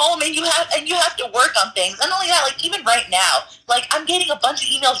 I go home and you have to work on things. And not only that, like even right now, like I'm getting a bunch of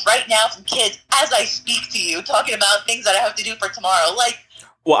emails right now from kids as I speak to you, talking about things that I have to do for tomorrow. Like,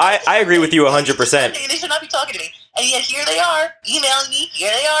 well, I agree with you 100%. They should not be talking to me. And yet here they are, emailing me.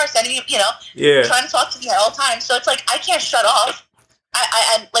 Here they are, sending me, trying to talk to me at all times. So it's like, I can't shut off.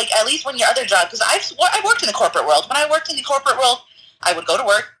 I like, at least when your other job, because I worked in the corporate world. When I worked in the corporate world, I would go to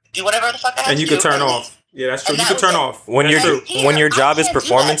work, do whatever the fuck I had to do. And you could turn off. Yeah, that's true. You can turn off. When your job is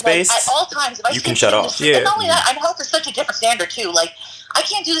performance based, at all times, if I you can shut off. Yeah. And not only that, I'm held to such a different standard too. Like, I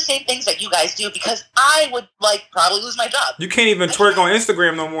can't do the same things that you guys do because I would probably lose my job. You can't even twerk on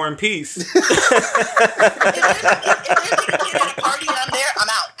Instagram no more in peace. If there's like a kid at a party and I'm there, I'm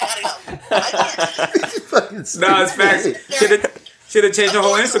out. I gotta go. I can't. Nah, it's facts. Should have changed the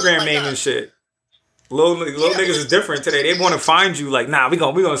whole Instagram name and shit. Little niggas is different today. They want to find you like, nah, we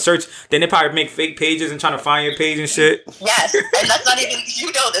gonna search. Then they probably make fake pages and trying to find your page and shit. Yes, and that's not even,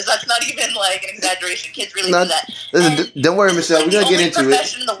 that's not even like an exaggeration. Kids really do that. Listen, don't worry, Michelle. We're gonna get into it. The only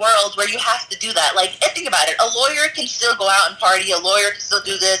profession in the world where you have to do that. Like, think about it. A lawyer can still go out and party. A lawyer can still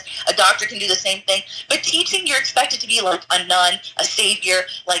do this. A doctor can do the same thing. But teaching, you're expected to be like a nun, a savior,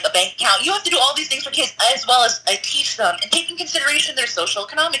 like a bank account. You have to do all these things for kids as well as teach them and take into consideration their social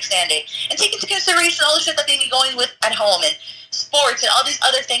economic standing and take into consideration all the shit that they be going with at home and sports and all these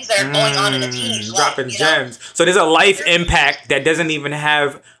other things that are going on in the teenage life. Dropping gems. So there's a life impact that doesn't even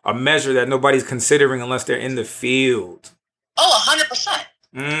have a measure that nobody's considering unless they're in the field. Oh, 100%.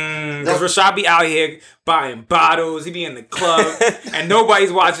 Because Rashad be out here buying bottles, he be in the club, and nobody's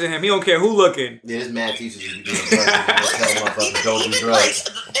watching him. He don't care who looking. Yeah, there's mad teachers who be doing drugs. Don't do drugs.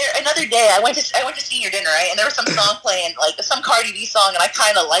 Another day, I went to senior dinner, right? And there was some song playing, like some Cardi B song, and I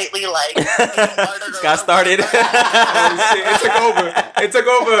kind of lightly got started. Oh, shit. It took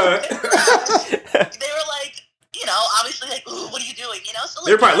over. They were like, obviously, like, ooh, what are you doing? So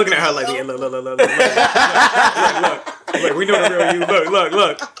they're probably looking at her like, yeah, look, we know the real you.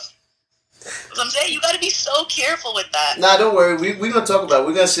 Look. So I'm saying, you got to be so careful with that. Nah, don't worry. We're gonna talk about it.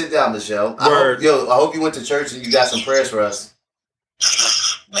 We're gonna sit down, Michelle. I hope you went to church and you got some prayers for us.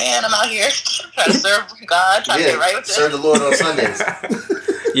 Man, I'm out here trying to serve God, trying to get right with this. Serve the Lord on Sundays.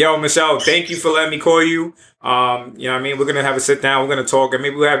 Yo, Michelle, thank you for letting me call you. You know what I mean? We're going to have a sit down. We're going to talk, and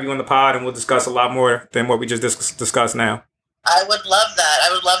maybe we'll have you on the pod, and we'll discuss a lot more than what we just discussed now. I would love that.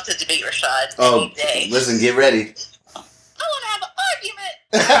 I would love to debate Rashad any day. Listen, get ready. I want to have an argument.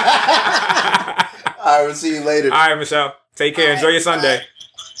 All right, we'll see you later. All right, Michelle. Take care. Enjoy your Sunday. Bye.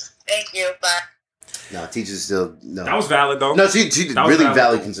 Thank you. Bye. No, teachers still no. That was valid though. No, she did really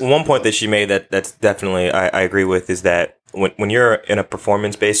valid. One point that she made that's definitely I agree with is that when you're in a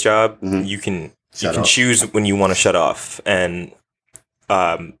performance based job, you can choose when you want to shut off, and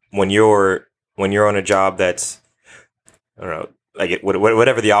when you're on a job that's, I don't know, like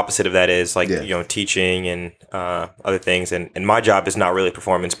whatever the opposite of that is, like teaching and other things, and my job is not really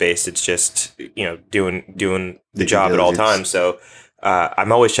performance based. It's just doing the job at all times. So.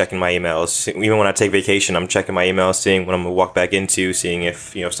 I'm always checking my emails. Even when I take vacation, I'm checking my emails, seeing what I'm gonna walk back into, seeing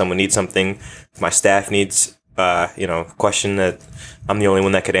if someone needs something, if my staff needs question that I'm the only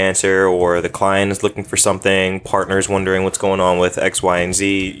one that could answer, or the client is looking for something, partners wondering what's going on with X, Y, and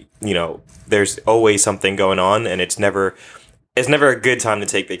Z. There's always something going on, and it's never a good time to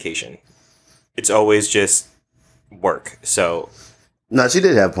take vacation. It's always just work. So no, she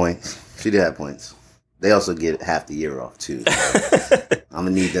did have points. They also get half the year off too. So I'm gonna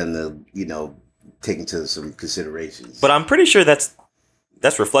need them to, take into some considerations. But I'm pretty sure that's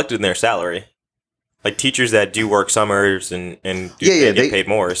reflected in their salary. Like teachers that do work summers and they get paid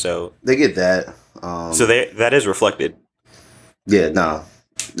more, so they get that. So that is reflected. Yeah, no,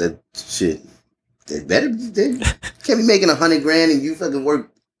 that shit. They can't be making $100,000 and you fucking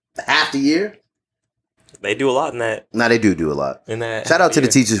work half the year. They do a lot in that. No, they do a lot. In that, shout out to the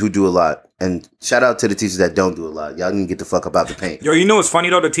teachers who do a lot, and shout out to the teachers that don't do a lot. Y'all can get the fuck up out the paint. Yo, what's funny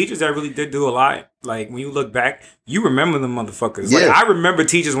though? The teachers that really did do a lot, like when you look back, you remember them motherfuckers. Yeah. Like I remember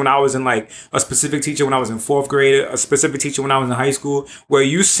teachers when I was in like a specific teacher when I was in 4th grade, a specific teacher when I was in high school, where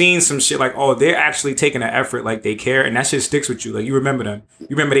you seen some shit like, oh, they're actually taking an effort, like they care, and that shit sticks with you. Like you remember them. You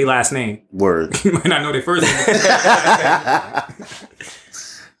remember their last name. Word. You might not know their first name.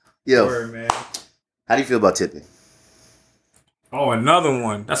 Yo, word, man. How do you feel about tipping? Oh, another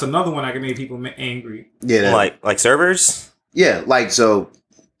one. That's another one that can make people angry. Yeah, like servers. Yeah, so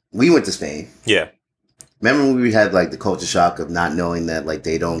we went to Spain. Yeah. Remember when we had like the culture shock of not knowing that like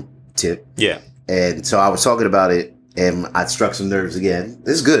they don't tip? Yeah. And so I was talking about it, and I struck some nerves again.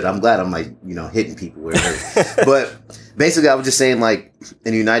 This is good. I'm glad I'm like hitting people where it hurts. But basically, I was just saying like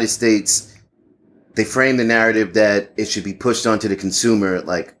in the United States, they frame the narrative that it should be pushed onto the consumer,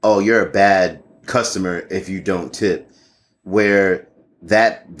 like, oh, you're a bad customer if you don't tip. Where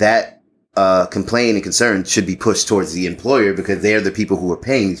that complaint and concern should be pushed towards the employer because they're the people who are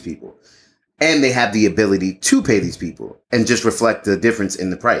paying these people. and they have the ability to pay these people and just reflect the difference in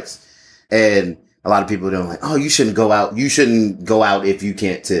the price. And a lot of people don't like, oh, you shouldn't go out. You shouldn't go out if you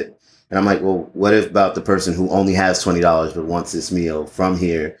can't tip. And I'm like, well, what if about the person who only has $20 but wants this meal from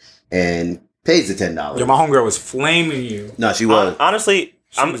here and pays the $10? Yo, my homegirl was flaming you. No, she was. Honestly,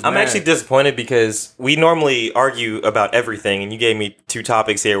 I'm mad. actually disappointed because we normally argue about everything, and you gave me 2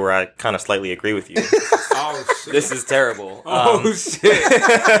 topics here where I kind of slightly agree with you. Oh, shit. This is terrible. Oh, shit. You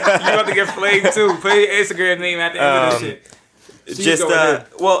about to get flamed, too. Put your Instagram name at the end of this shit. Just,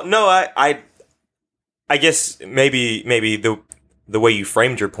 well, no, I guess maybe the way you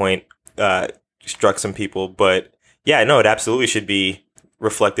framed your point struck some people, but yeah, no, it absolutely should be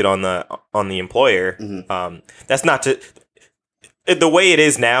reflected on the employer. Mm-hmm. That's not to the way it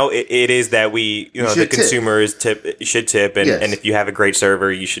is now. It is that we, the consumers should tip, and, yes. and if you have a great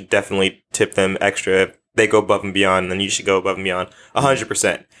server, you should definitely tip them extra. If they go above and beyond, then you should go above and beyond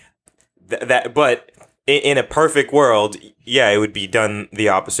 100%. But in a perfect world, yeah, it would be done the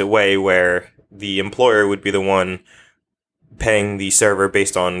opposite way, where the employer would be the one paying the server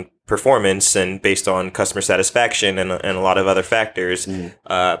based on performance and based on customer satisfaction and a lot of other factors.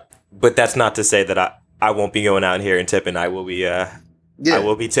 But that's not to say that I won't be going out here and tipping. I will be I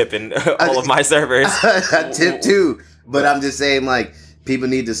will be tipping all of my servers. I tip too, but I'm just saying, like, people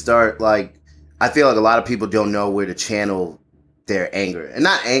need to start, like, I feel like a lot of people don't know where to channel their anger, and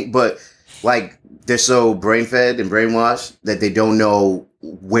not but like they're so brain fed and brainwashed that they don't know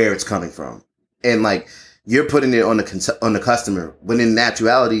where it's coming from, and like you're putting it on the customer, when in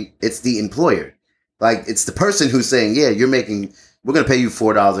actuality it's the employer. Like, it's the person who's saying, yeah, we're going to pay you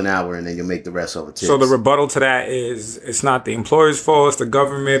 $4 an hour, and then you'll make the rest over tips. So the rebuttal to that is, it's not the employer's fault, it's the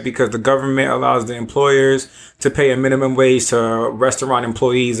government, because the government allows the employers to pay a minimum wage to restaurant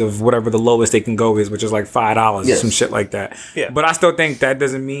employees of whatever the lowest they can go is, which is like $5 Yes. or some shit like that. Yeah. But I still think that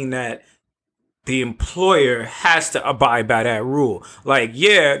doesn't mean that the employer has to abide by that rule. Like,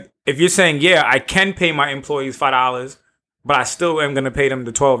 yeah, if you're saying, yeah, I can pay my employees $5, but I still am going to pay them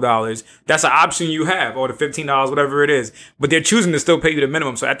the $12, that's an option you have, or the $15, whatever it is. But they're choosing to still pay you the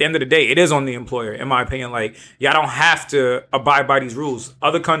minimum. So at the end of the day, it is on the employer, in my opinion. Like, yeah, I don't have to abide by these rules.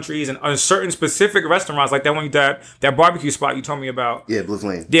 Other countries and certain specific restaurants, like that one, that barbecue spot you told me about. Yeah, Blue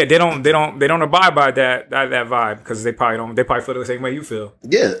Flame. Yeah, they don't abide by that vibe, because they probably feel the same way you feel.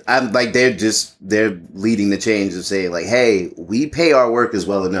 Yeah, I'm like, they're leading the change of saying, like, hey, we pay our workers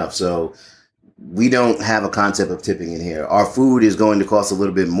well enough, so we don't have a concept of tipping in here. Our food is going to cost a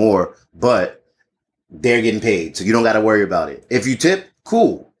little bit more, but they're getting paid, so you don't got to worry about it. If you tip,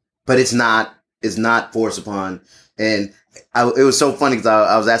 cool, but it's not forced upon. And it was so funny because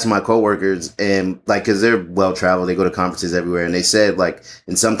I was asking my coworkers, and like, because they're well traveled, they go to conferences everywhere, and they said, like,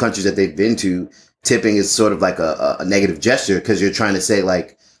 in some countries that they've been to, tipping is sort of like a negative gesture, because you're trying to say,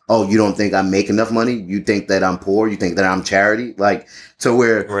 like, oh, you don't think I make enough money? You think that I'm poor? You think that I'm charity? Like, so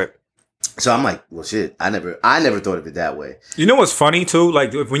we're Right. So I'm like, well, shit. I never thought of it that way. You know what's funny too?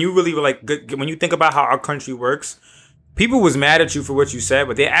 Like, when you really when you think about how our country works, people was mad at you for what you said,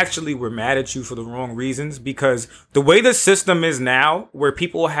 but they actually were mad at you for the wrong reasons, because the way the system is now, where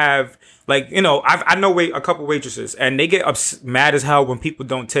people have, like, I know a couple waitresses, and they get mad as hell when people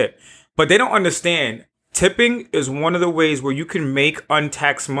don't tip, but they don't understand. Tipping is one of the ways where you can make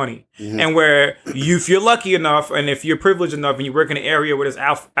untaxed money. Mm-hmm. And where if you're lucky enough, and if you're privileged enough, and you work in an area where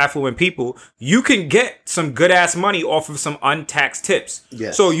there's affluent people, you can get some good ass money off of some untaxed tips.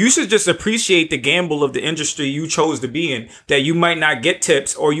 Yes. So you should just appreciate the gamble of the industry you chose to be in, that you might not get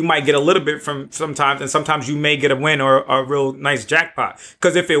tips, or you might get a little bit from sometimes, and sometimes you may get a win or a real nice jackpot.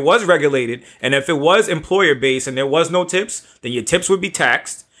 Because if it was regulated, and if it was employer based, and there was no tips, then your tips would be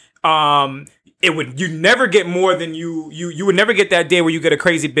taxed. You never get more than you would never get that day where you get a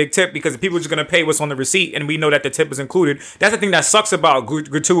crazy big tip, because people are just going to pay what's on the receipt, and we know that the tip is included. That's the thing that sucks about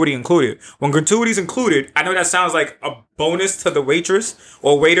gratuity included. When gratuity is included, I know that sounds like a bonus to the waitress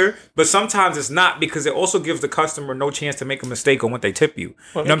or waiter, but sometimes it's not, because it also gives the customer no chance to make a mistake on what they tip you.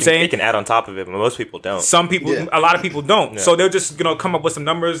 Well, you know what I'm saying? They can add on top of it, but most people don't. Some people, a lot of people don't. Yeah. So they'll just, come up with some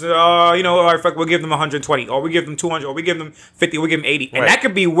numbers. All right, fuck, we'll give them 120, or we give them 200, or we give them 50, or we give them 80. And that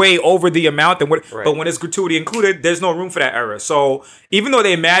could be way over the amount. But when it's gratuity included, there's no room for that error. So even though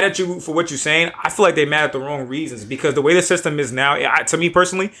they're mad at you for what you're saying, I feel like they're mad at the wrong reasons, because the way the system is now, to me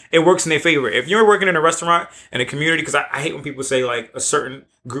personally, it works in their favor. If you're working in a restaurant in a community, because I hate when people say, like, a certain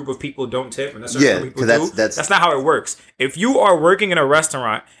group of people don't tip and a certain group of people do. That's not how it works. If you are working in a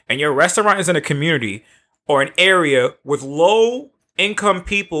restaurant, and your restaurant is in a community or an area with low income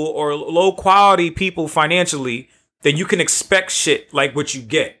people or low quality people financially, then you can expect shit like what you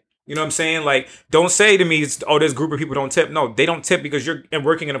get. You know what I'm saying? Like, don't say to me, this group of people don't tip. No, they don't tip because you're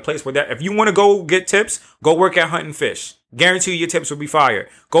working in a place where if you want to go get tips, go work at Hunt and Fish. Guarantee your tips will be fire.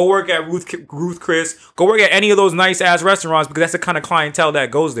 Go work at Ruth Chris. Go work at any of those nice ass restaurants because that's the kind of clientele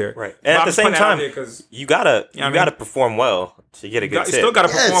that goes there. Right. And at the same time, you gotta perform well to get a good tip. You still gotta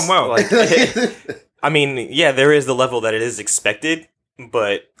perform well. Like, I mean, yeah, there is the level that it is expected,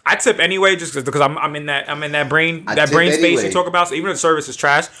 but I tip anyway just because I'm in that brain space you talk about. So even if the service is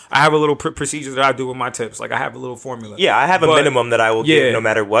trash, I have a little procedure that I do with my tips. Like I have a little formula. Yeah, I have a minimum that I will give no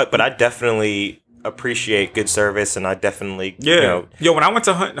matter what. But I definitely appreciate good service, and I definitely Yo, when I went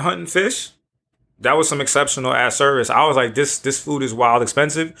to Hunt and Fish, that was some exceptional ass service. I was like, this food is wild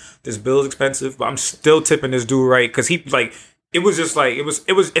expensive. This bill is expensive, but I'm still tipping this dude right because he like. It was just like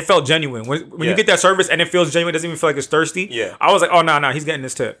it felt genuine when you get that service and it feels genuine. It doesn't even feel like it's thirsty. Yeah, I was like, oh no, he's getting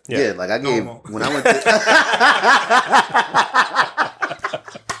this tip. Yeah, like I gave when I went to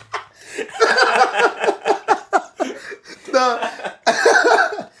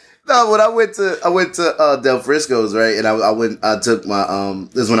no, when I went to Del Frisco's, right, and I took my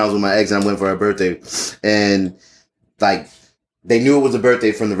this is when I was with my ex and I went for her birthday, and like. They knew it was a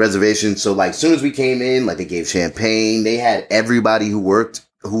birthday from the reservation, so like, as soon as we came in, like they gave champagne. They had everybody who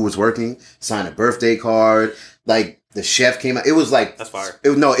was working sign a birthday card. Like the chef came out. It was like that's fire. It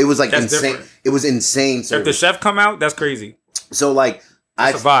was like that's insane. Different. It was insane service. If the chef come out, that's crazy. So like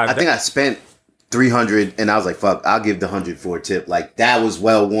I think I spent $300, and I was like, fuck, I'll give the $100 for a tip. Like that was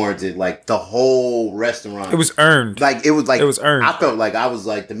well warranted. Like the whole restaurant, it was earned. Like it was earned. I felt like I was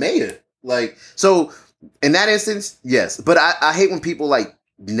like the mayor. Like so. In that instance, yes. But I hate when people like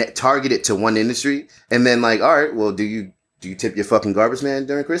target it to one industry and then like, all right, well, do you tip your fucking garbage man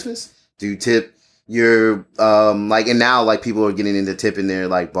during Christmas? Do you tip your like, and now like people are getting into tipping their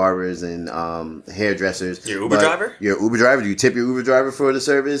like barbers and hairdressers. Your Uber driver? Your Uber driver. Do you tip your Uber driver for the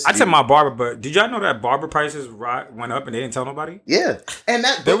service? I tip my barber, but did y'all know that barber prices went up and they didn't tell nobody? Yeah, and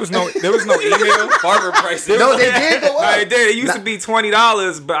that there was no email. Barber prices. No, they did go up. No, they did. It used to be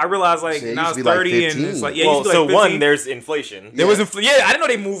 $20, but I realized like now it's 30, and it's like well, so like 15. There's inflation. There was inflation. Yeah, I didn't know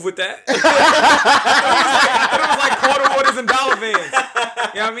they moved with that. I thought it was like quarter orders and dollar vans.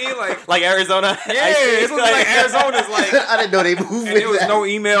 You know what I mean? Like Arizona. Yeah. It's like Arizona's like I didn't know they moved with that. There was no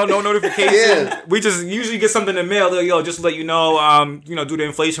email, no notification. Yeah. We just usually get something in the mail. They'll, just to let you know, due to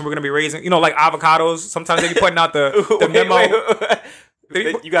inflation, we're gonna be raising, like avocados. Sometimes they be putting out the memo.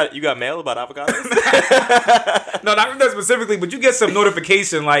 You got mail about avocados? No, not that specifically, but you get some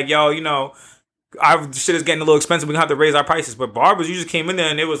notification like, our shit is getting a little expensive. We're gonna have to raise our prices. But barbers, you just came in there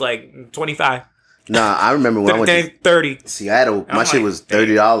and it was like 25. Nah, I remember when I went to 30. Seattle, my shit was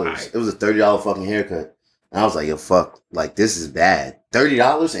 $30. Right. It was a $30 fucking haircut. And I was like, yo, fuck, like, this is bad.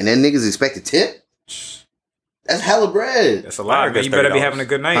 $30? And then niggas expect a tip? That's hella bread. That's a lot, man. You better be having a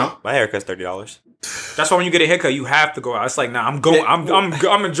good night. Huh? My haircut's $30. That's why when you get a haircut, you have to go out. It's like, nah,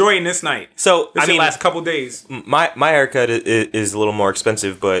 I'm enjoying this night. So, this last couple days. My haircut is a little more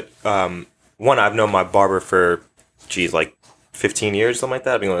expensive, but one, I've known my barber for, like 15 years, something like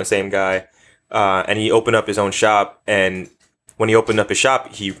that. I've been with the same guy. And he opened up his own shop, and when he opened up his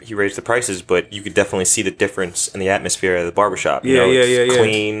shop, he raised the prices, but you could definitely see the difference in the atmosphere of the barbershop. It's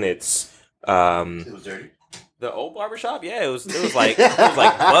clean. It's it was dirty. The old barbershop, yeah, it was like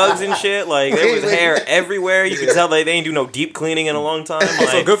bugs and shit. Like there was hair everywhere. You could tell they didn't do no deep cleaning in a long time. Like,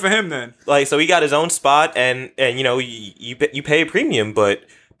 so good for him then. Like so, he got his own spot, and you pay a premium, but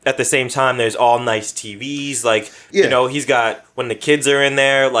at the same time, there's all nice TVs. Like, he's got, when the kids are in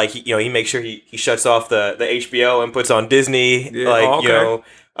there, like, he makes sure he shuts off the HBO and puts on Disney. Yeah,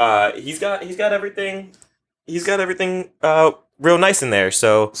 like, he's got everything. He's got everything real nice in there.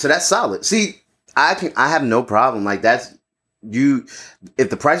 So that's solid. See, I have no problem. Like, that's if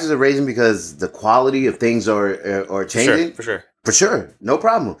the prices are raising because the quality of things are changing. For sure. No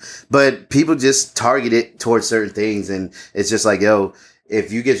problem. But people just target it towards certain things. And it's just like, yo, if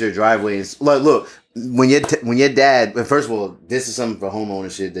you get your driveway and look, when your dad, first of all, this is something for home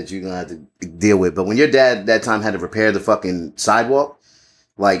ownership that you're gonna have to deal with. But when your dad that time had to repair the fucking sidewalk,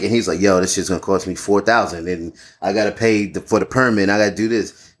 like, and he's like, "Yo, this shit's gonna cost me $4,000, and I gotta pay for the permit. And I gotta do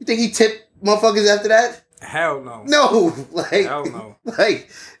this." You think he tipped motherfuckers after that? Hell no. No, like, hell no. Like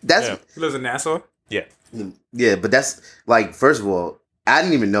that's he lives in Nassau. Yeah, but that's like, first of all, I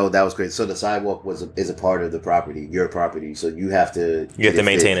didn't even know that was crazy. So the sidewalk is a part of the property, your property. So you have to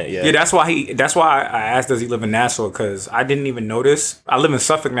maintain it. Yeah. Yeah, that's why I asked, does he live in Nassau? Because I didn't even notice. I live in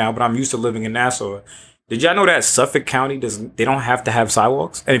Suffolk now, but I'm used to living in Nassau. Did y'all know that Suffolk County they don't have to have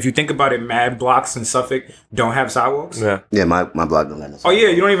sidewalks? And if you think about it, mad blocks in Suffolk don't have sidewalks. Yeah, my block don't have no sidewalk. Oh yeah,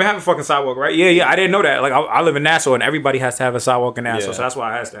 you don't even have a fucking sidewalk, right? Yeah, I didn't know that. Like I live in Nassau, and everybody has to have a sidewalk in Nassau, so that's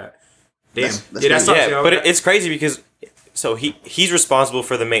why I asked that. Damn, that's sucks, yeah, but it's crazy because he's responsible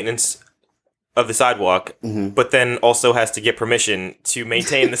for the maintenance of the sidewalk, but then also has to get permission to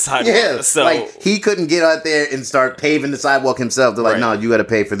maintain the sidewalk. Yeah, so like he couldn't get out there and start paving the sidewalk himself. They're like, no, you got to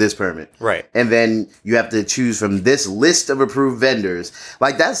pay for this permit, right? And then you have to choose from this list of approved vendors.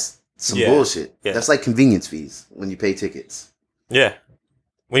 Like that's some bullshit. Yeah. That's like convenience fees when you pay tickets. Yeah.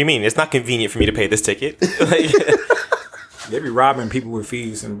 What do you mean? It's not convenient for me to pay this ticket. They be robbing people with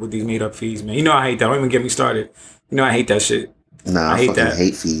fees and with these made up fees, man. You know I hate that. Don't even get me started. You know I hate that shit. Nah, I fucking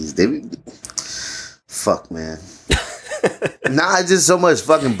hate fees. Fuck, man. It's just so much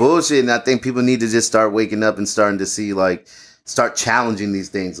fucking bullshit, and I think people need to just start waking up and starting to see, like, start challenging these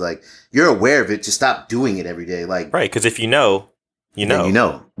things. Like, you're aware of it, just stop doing it every day. Like, right? Because if you know, you know. You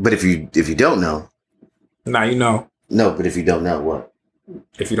know. But if you don't know, you know. No, but if you don't know, what?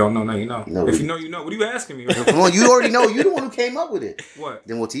 If you don't know, now you know. No, if you know, you know. What are you asking me? Come on, you already know. You're the one who came up with it. What?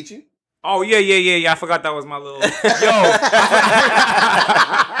 Then we'll teach you. Oh yeah. I forgot that was my little.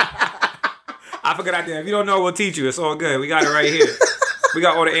 I forgot that. If you don't know, we'll teach you. It's all good. We got it right here. We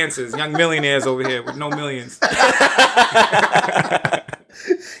got all the answers. Young millionaires over here with no millions.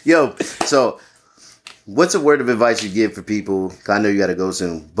 Yo, so what's a word of advice you give for people? I know you got to go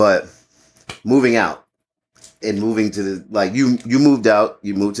soon, but moving out and moving to the, like, you moved out,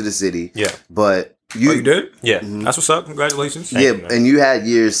 you moved to the city. Yeah. But you did? Yeah. Mm-hmm. That's what's up. Congratulations. Thank you, and you had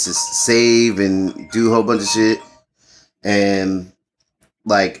years to save and do a whole bunch of shit. And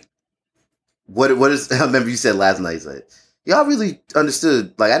like, what is, I remember you said last night, like, y'all really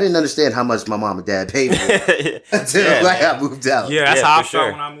understood, like, I didn't understand how much my mom and dad paid me until I moved out. Yeah, that's how I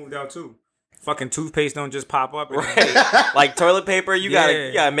felt when I moved out too. Fucking toothpaste don't just pop up. Right. Like toilet paper, you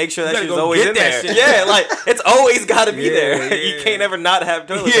gotta make sure that shit's always in there. Yeah, like it's always gotta be there. You can't ever not have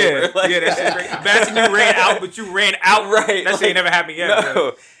toilet paper. Like, that shit's great. Imagine you ran out, but you ran out. Right. That shit ain't never happened yet.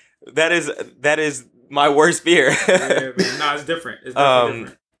 No. That is my worst fear. It's different. It's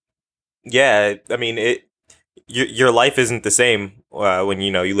different. Yeah, I mean your life isn't the same when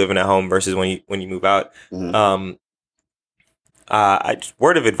you live in a home versus when you move out. Mm-hmm.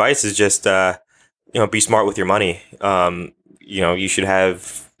 Word of advice is just be smart with your money. You should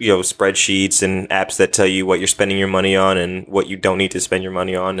have spreadsheets and apps that tell you what you're spending your money on and what you don't need to spend your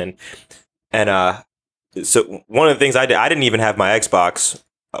money on. And so one of the things I didn't even have my Xbox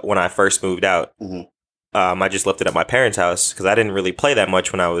when I first moved out. Mm-hmm. I just left it at my parents' house because I didn't really play that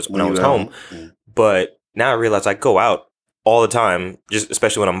much when I was home. Mm-hmm. But now I realize I go out all the time, just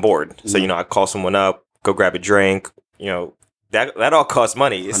especially when I'm bored. Mm-hmm. So I call someone up, go grab a drink. That all costs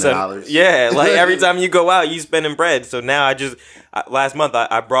money. So, yeah, like every time you go out, you spending bread. So now last month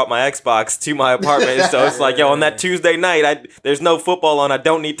I brought my Xbox to my apartment. So it's like, on that Tuesday night, there's no football on. I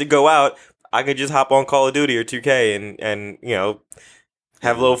don't need to go out. I could just hop on Call of Duty or 2K and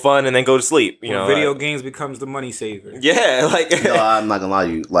have a little fun and then go to sleep. Video games becomes the money saver. Yeah, like no, I'm not gonna lie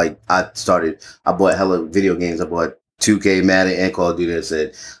to you. Like I bought hella video games. I bought 2K, Madden, and Call of Duty. I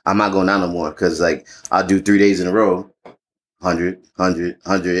said I'm not going out no more because like I'll do 3 days in a row. 100,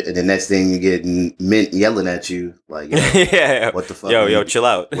 and the next thing you get Mint yelling at you like, yeah, what the fuck? Yo, chill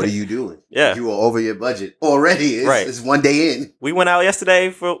out. What are you doing? Yeah, you were over your budget already. It's 1 day in. We went out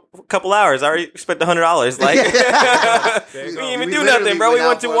yesterday for a couple hours. I already spent $100. Like, we didn't even do nothing, bro. We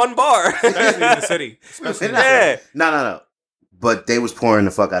went to one bar, especially in the city. No. But they was pouring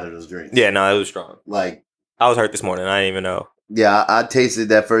the fuck out of those drinks. Yeah, no, it was strong. Like, I was hurt this morning. I didn't even know. Yeah, I tasted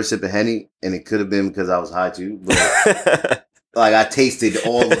that first sip of Henny, and it could have been because I was high too. But like, I tasted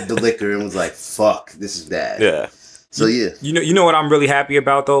all of the liquor and was like, "Fuck, this is bad." Yeah. So yeah, you know what I'm really happy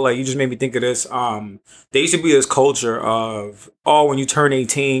about though. Like, you just made me think of this. There used to be this culture of, when you turn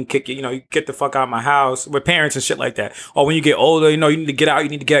 18, you get the fuck out of my house with parents and shit like that. Or when you get older, you need to get out. You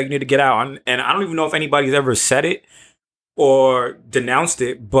need to get out. And I don't even know if anybody's ever said it or denounced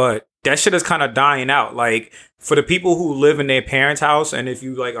it, but that shit is kind of dying out. Like, for the people who live in their parents' house, and if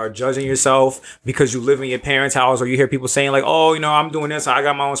you like are judging yourself because you live in your parents' house, or you hear people saying like, I'm doing this, I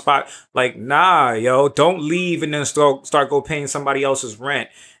got my own spot. Like, nah, yo, don't leave and then start go paying somebody else's rent.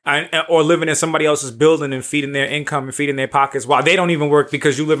 Or living in somebody else's building and feeding their income and feeding their pockets while they don't even work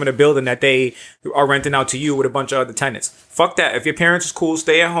because you live in a building that they are renting out to you with a bunch of other tenants. Fuck that. If your parents is cool,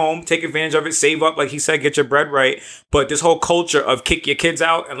 stay at home, take advantage of it, save up, like he said, get your bread right. But this whole culture of kick your kids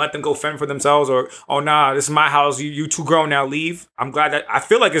out and let them go fend for themselves, or, this is my house. You too grown now. Leave. I'm glad that I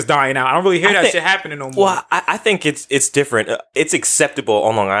feel like it's dying out. I don't really hear that shit happening no more. Well, I think it's different. It's acceptable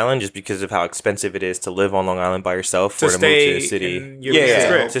on Long Island just because of how expensive it is to live on Long Island by yourself or to move to the city.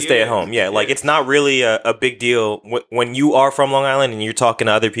 To stay at home. Yeah, like it's not really a big deal when you are from Long Island and you're talking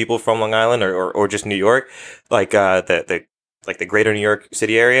to other people from Long Island or just New York, like the greater New York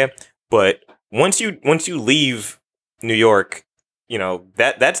City area. But once you leave New York, you know,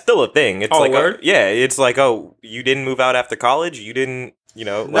 that's still a thing. It's it's like, oh, you didn't move out after college? You didn't, you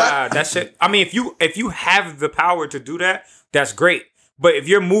know. Nah, that shit. I mean, if you have the power to do that, that's great. But if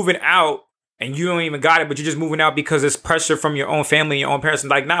you're moving out and you don't even got it, but you're just moving out because it's pressure from your own family, your own parents,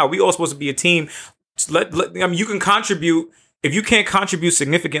 like, nah, we all supposed to be a team. I mean, you can contribute. If you can't contribute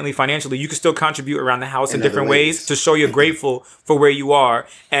significantly financially, you can still contribute around the house in different ways to show you're grateful for where you are,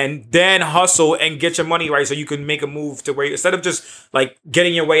 and then hustle and get your money right so you can make a move to where instead of just like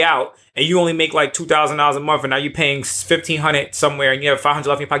getting your way out and you only make like $2,000 a month and now you're paying $1,500 somewhere and you have $500 left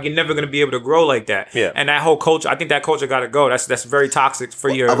in your pocket, you're never going to be able to grow like that. Yeah. And that whole culture, I think that culture got to go. That's very toxic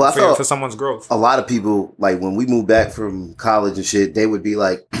for for someone's growth. A lot of people, like when we moved back from college and shit, they would be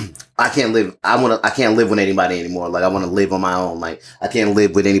like, I can't live with anybody anymore. Like I want to live on my own. Like I can't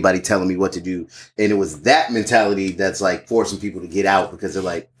live with anybody telling me what to do. And it was that mentality that's like forcing people to get out because they're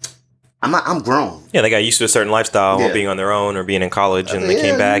like, I'm grown. Yeah, they got used to a certain lifestyle while being on their own or being in college, and they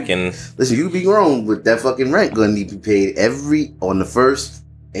came back and listen. You be grown, but that fucking rent gonna need to be paid on the first.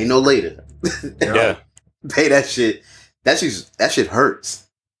 Ain't no later. Yeah, pay that shit. That shit hurts.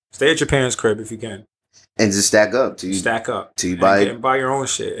 Stay at your parents' crib if you can. And just stack up till you buy your own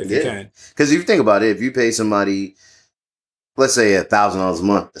shit if you can. Because if you think about it, if you pay somebody, let's say $1,000 a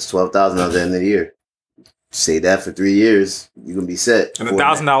month, that's $12,000 at the end of the year. Say that for 3 years, you're gonna be set. And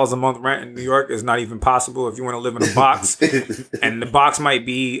 $1,000 a month rent in New York is not even possible if you want to live in a box. And the box might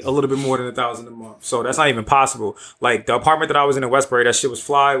be a little bit more than $1,000 a month, so that's not even possible. Like the apartment that I was in Westbury, that shit was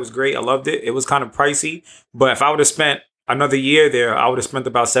fly. It was great. I loved it. It was kind of pricey, but if I would have spent another year there, I would have spent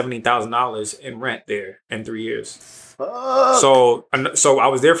about $70,000 in rent there in 3 years. So I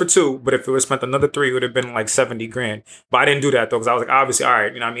was there for 2, but if it was spent another 3, it would have been like $70,000. But I didn't do that though, because I was like, obviously, all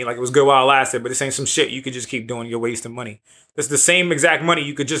right, you know what I mean? Like it was good while it lasted, but this ain't some shit you could just keep doing. You're wasting money. It's the same exact money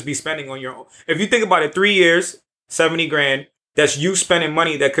you could just be spending on your own. If you think about it, 3 years, $70,000. That's you spending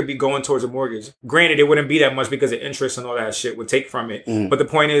money that could be going towards a mortgage. Granted, it wouldn't be that much because the interest and all that shit would take from it. But the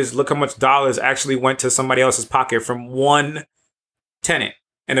point is, look how much dollars actually went to somebody else's pocket from one tenant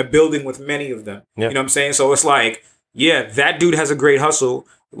in a building with many of them. Yep. You know what I'm saying? So it's like, yeah, that dude has a great hustle.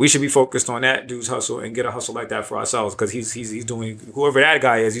 We should be focused on that dude's hustle and get a hustle like that for ourselves because he's doing, whoever that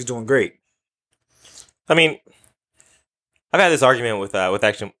guy is, he's doing great. I mean, I've had this argument with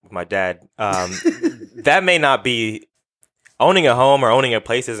my dad. That may not be. Owning a home or owning a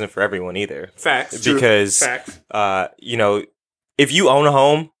place isn't for everyone either. Facts. Because, you know, if you own a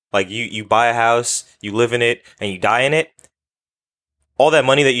home, like you buy a house, you live in it, and you die in it, all that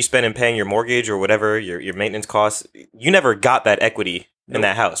money that you spend in paying your mortgage or whatever, your maintenance costs, you never got that equity in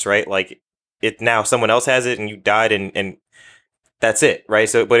that house, right? Like, it now someone else has it and you died and that's it, right?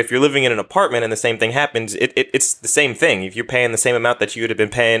 So, but if you're living in an apartment and the same thing happens, it's the same thing. If you're paying the same amount that you would have been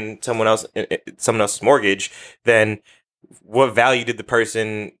paying someone else's mortgage, then what value did the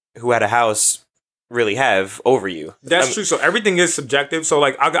person who had a house really have over you? That's true. So everything is subjective. So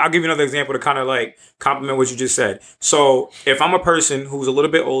like, I'll give you another example to kind of like complement what you just said. So if I'm a person who's a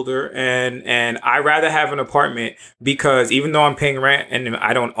little bit older and I rather have an apartment because even though I'm paying rent and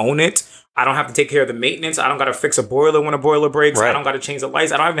I don't own it, I don't have to take care of the maintenance. I don't got to fix a boiler when a boiler breaks. Right. I don't got to change the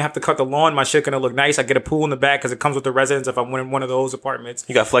lights. I don't even have to cut the lawn. My shit going to look nice. I get a pool in the back because it comes with the residence if I'm in one of those apartments.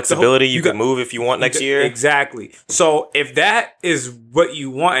 You got flexibility. You can move if you want next year. Exactly. So if that is what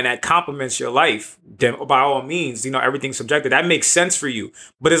you want and that complements your life, then by all means, you know, everything's subjective. That makes sense for you.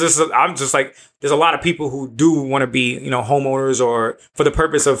 But I'm just like, there's a lot of people who do want to be, you know, homeowners or for the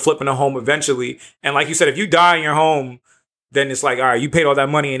purpose of flipping a home eventually. And like you said, if you die in your home, then it's like, all right, you paid all that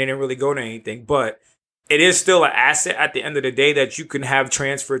money and it didn't really go to anything. But it is still an asset at the end of the day that you can have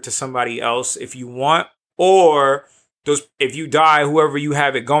transferred to somebody else if you want. Or if you die, whoever you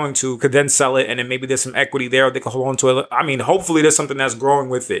have it going to could then sell it. And then maybe there's some equity there. Or they can hold on to it. I mean, hopefully there's something that's growing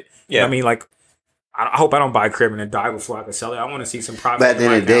with it. Yeah. You know what I mean, like, I hope I don't buy a crib and then die before I can sell it. I want to see some profit. But at the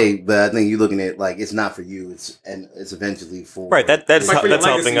end of the day, but I think you're looking at like it's not for you. It's eventually for right. That's helping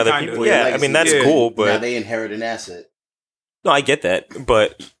other people. Yeah, I mean that's cool, but now they inherit an asset. No, I get that,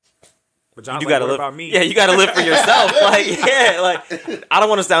 but John's you gotta live. About me. Yeah, you gotta live for yourself. Like, yeah, like I don't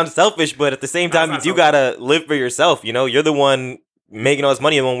want to sound selfish, but at the same time, you do gotta live for yourself. You know, you're the one making all this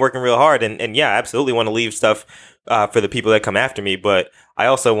money and one working real hard, and yeah, I absolutely want to leave stuff for the people that come after me, but I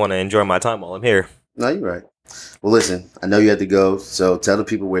also want to enjoy my time while I'm here. No, you're right. Well, listen, I know you had to go, so tell the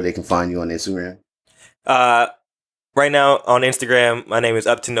people where they can find you on Instagram. Right now on Instagram, my name is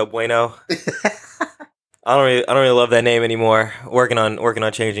Up to No Bueno. I don't really love that name anymore. Working on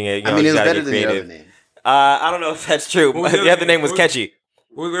changing it. I mean, it was better than your other name. I don't know if that's true. The other name was catchy.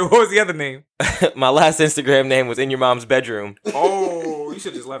 What was the other name? My last Instagram name was In Your Mom's Bedroom. Oh, you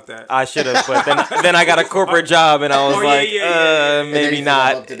should have just left that. I should have, but then I got a corporate job, and I was maybe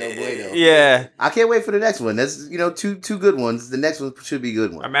not. Yeah. I can't wait for the next one. That's two good ones. The next one should be a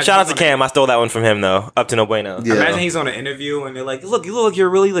good one. Shout out to Cam. I stole that one from him though. Up to No Bueno. Yeah. Imagine he's on an interview and they're like, "Look, you look like you're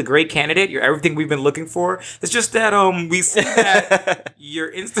really a great candidate. You're everything we've been looking for. It's just that we see that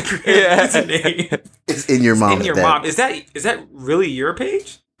your Instagram username is In Your Mom's In Your Mom. Is that really your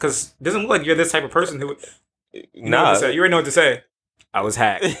page? Because it doesn't look like you're this type of person who would. You already know what to say. I was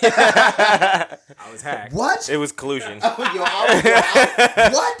hacked. What? It was collusion.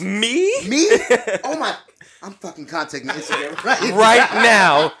 What? Me? Oh my! I'm fucking contacting Instagram right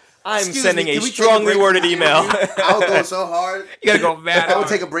now. I'm sending a strongly worded email. I would go so hard. You gotta go mad. I would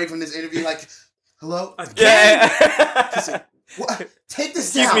take a break from this interview. Like, hello? Yeah. What? Take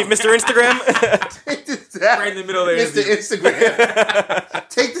this down. Excuse me, Mr. Instagram. Take this down. Right in the middle of the Mr. Instagram.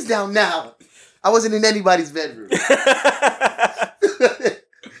 Take this down now. I wasn't in anybody's bedroom.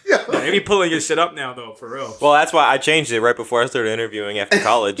 They be pulling your shit up now, though, for real. Well, that's why I changed it right before I started interviewing after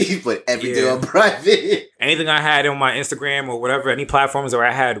college. You put everything on private. Anything I had on my Instagram or whatever, any platforms where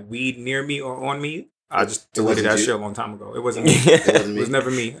I had weed near me or on me, I just deleted that shit a long time ago. It wasn't me. It was never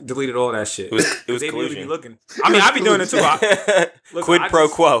me. Deleted all that shit. It was they collusion. Be looking. I mean, I be doing it too. Quid pro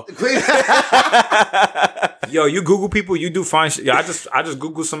quo. Yo, you Google people, you do find shit. Yo, I just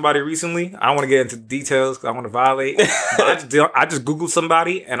Googled somebody recently. I don't want to get into details because I want to violate. But I just Googled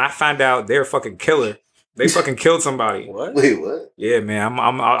somebody and I found out they're a fucking killer. They fucking killed somebody. What? Wait, what? Yeah, man.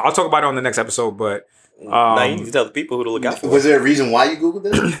 I'll talk about it on the next episode, but. Now you need to tell the people who to look out for. Was there a reason why you Googled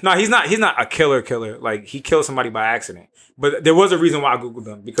it? No, he's not a killer. Like, he killed somebody by accident. But there was a reason why I Googled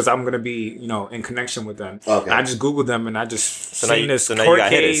them, because I'm going to be, in connection with them. Okay. And I just Googled them and I just seen this court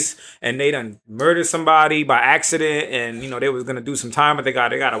case and they done murdered somebody by accident and, they was going to do some time, but they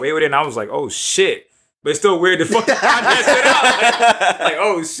got away with it. And I was like, oh shit. But it's still weird to fucking find that shit out. Like,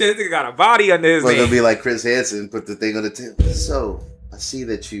 oh shit, they got a body under his name. It'll be like Chris Hansen put the thing on the tip. So, I see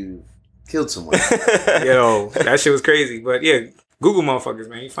that you killed someone. Yo, that shit was crazy. But yeah, Google motherfuckers,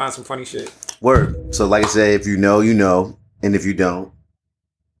 man. You find some funny shit. Word. So like I said, if you know, you know. And if you don't.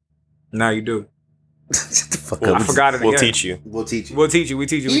 Now you do. Shut the fuck up. I forgot it again. We'll teach you. We'll teach you. We'll teach you. We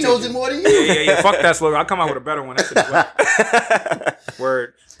teach you. He knows it more than you. Yeah. Fuck that slogan. I'll come out with a better one. That shit is whack.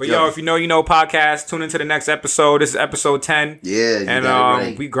 Word. But yo, if you know podcast, tune into the next episode. This is episode 10. Yeah, you and got it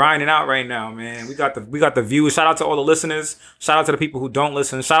right. We grinding out right now, man. We got the views. Shout out to all the listeners. Shout out to the people who don't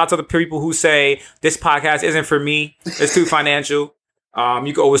listen. Shout out to the people who say this podcast isn't for me. It's too financial.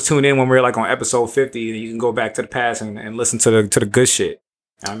 You can always tune in when we're like on episode 50 and you can go back to the past and listen to the good shit.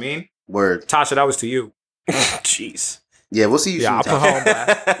 You know what I mean? Word. Tasha, that was to you. Jeez. Yeah, we'll see you soon. I'll put her on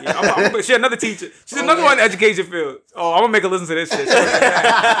blast. She's another teacher. She's another one in the education field. Oh, I'm going to make her listen to this shit. She's going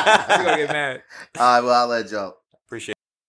to get mad. All right, well, I'll let y'all.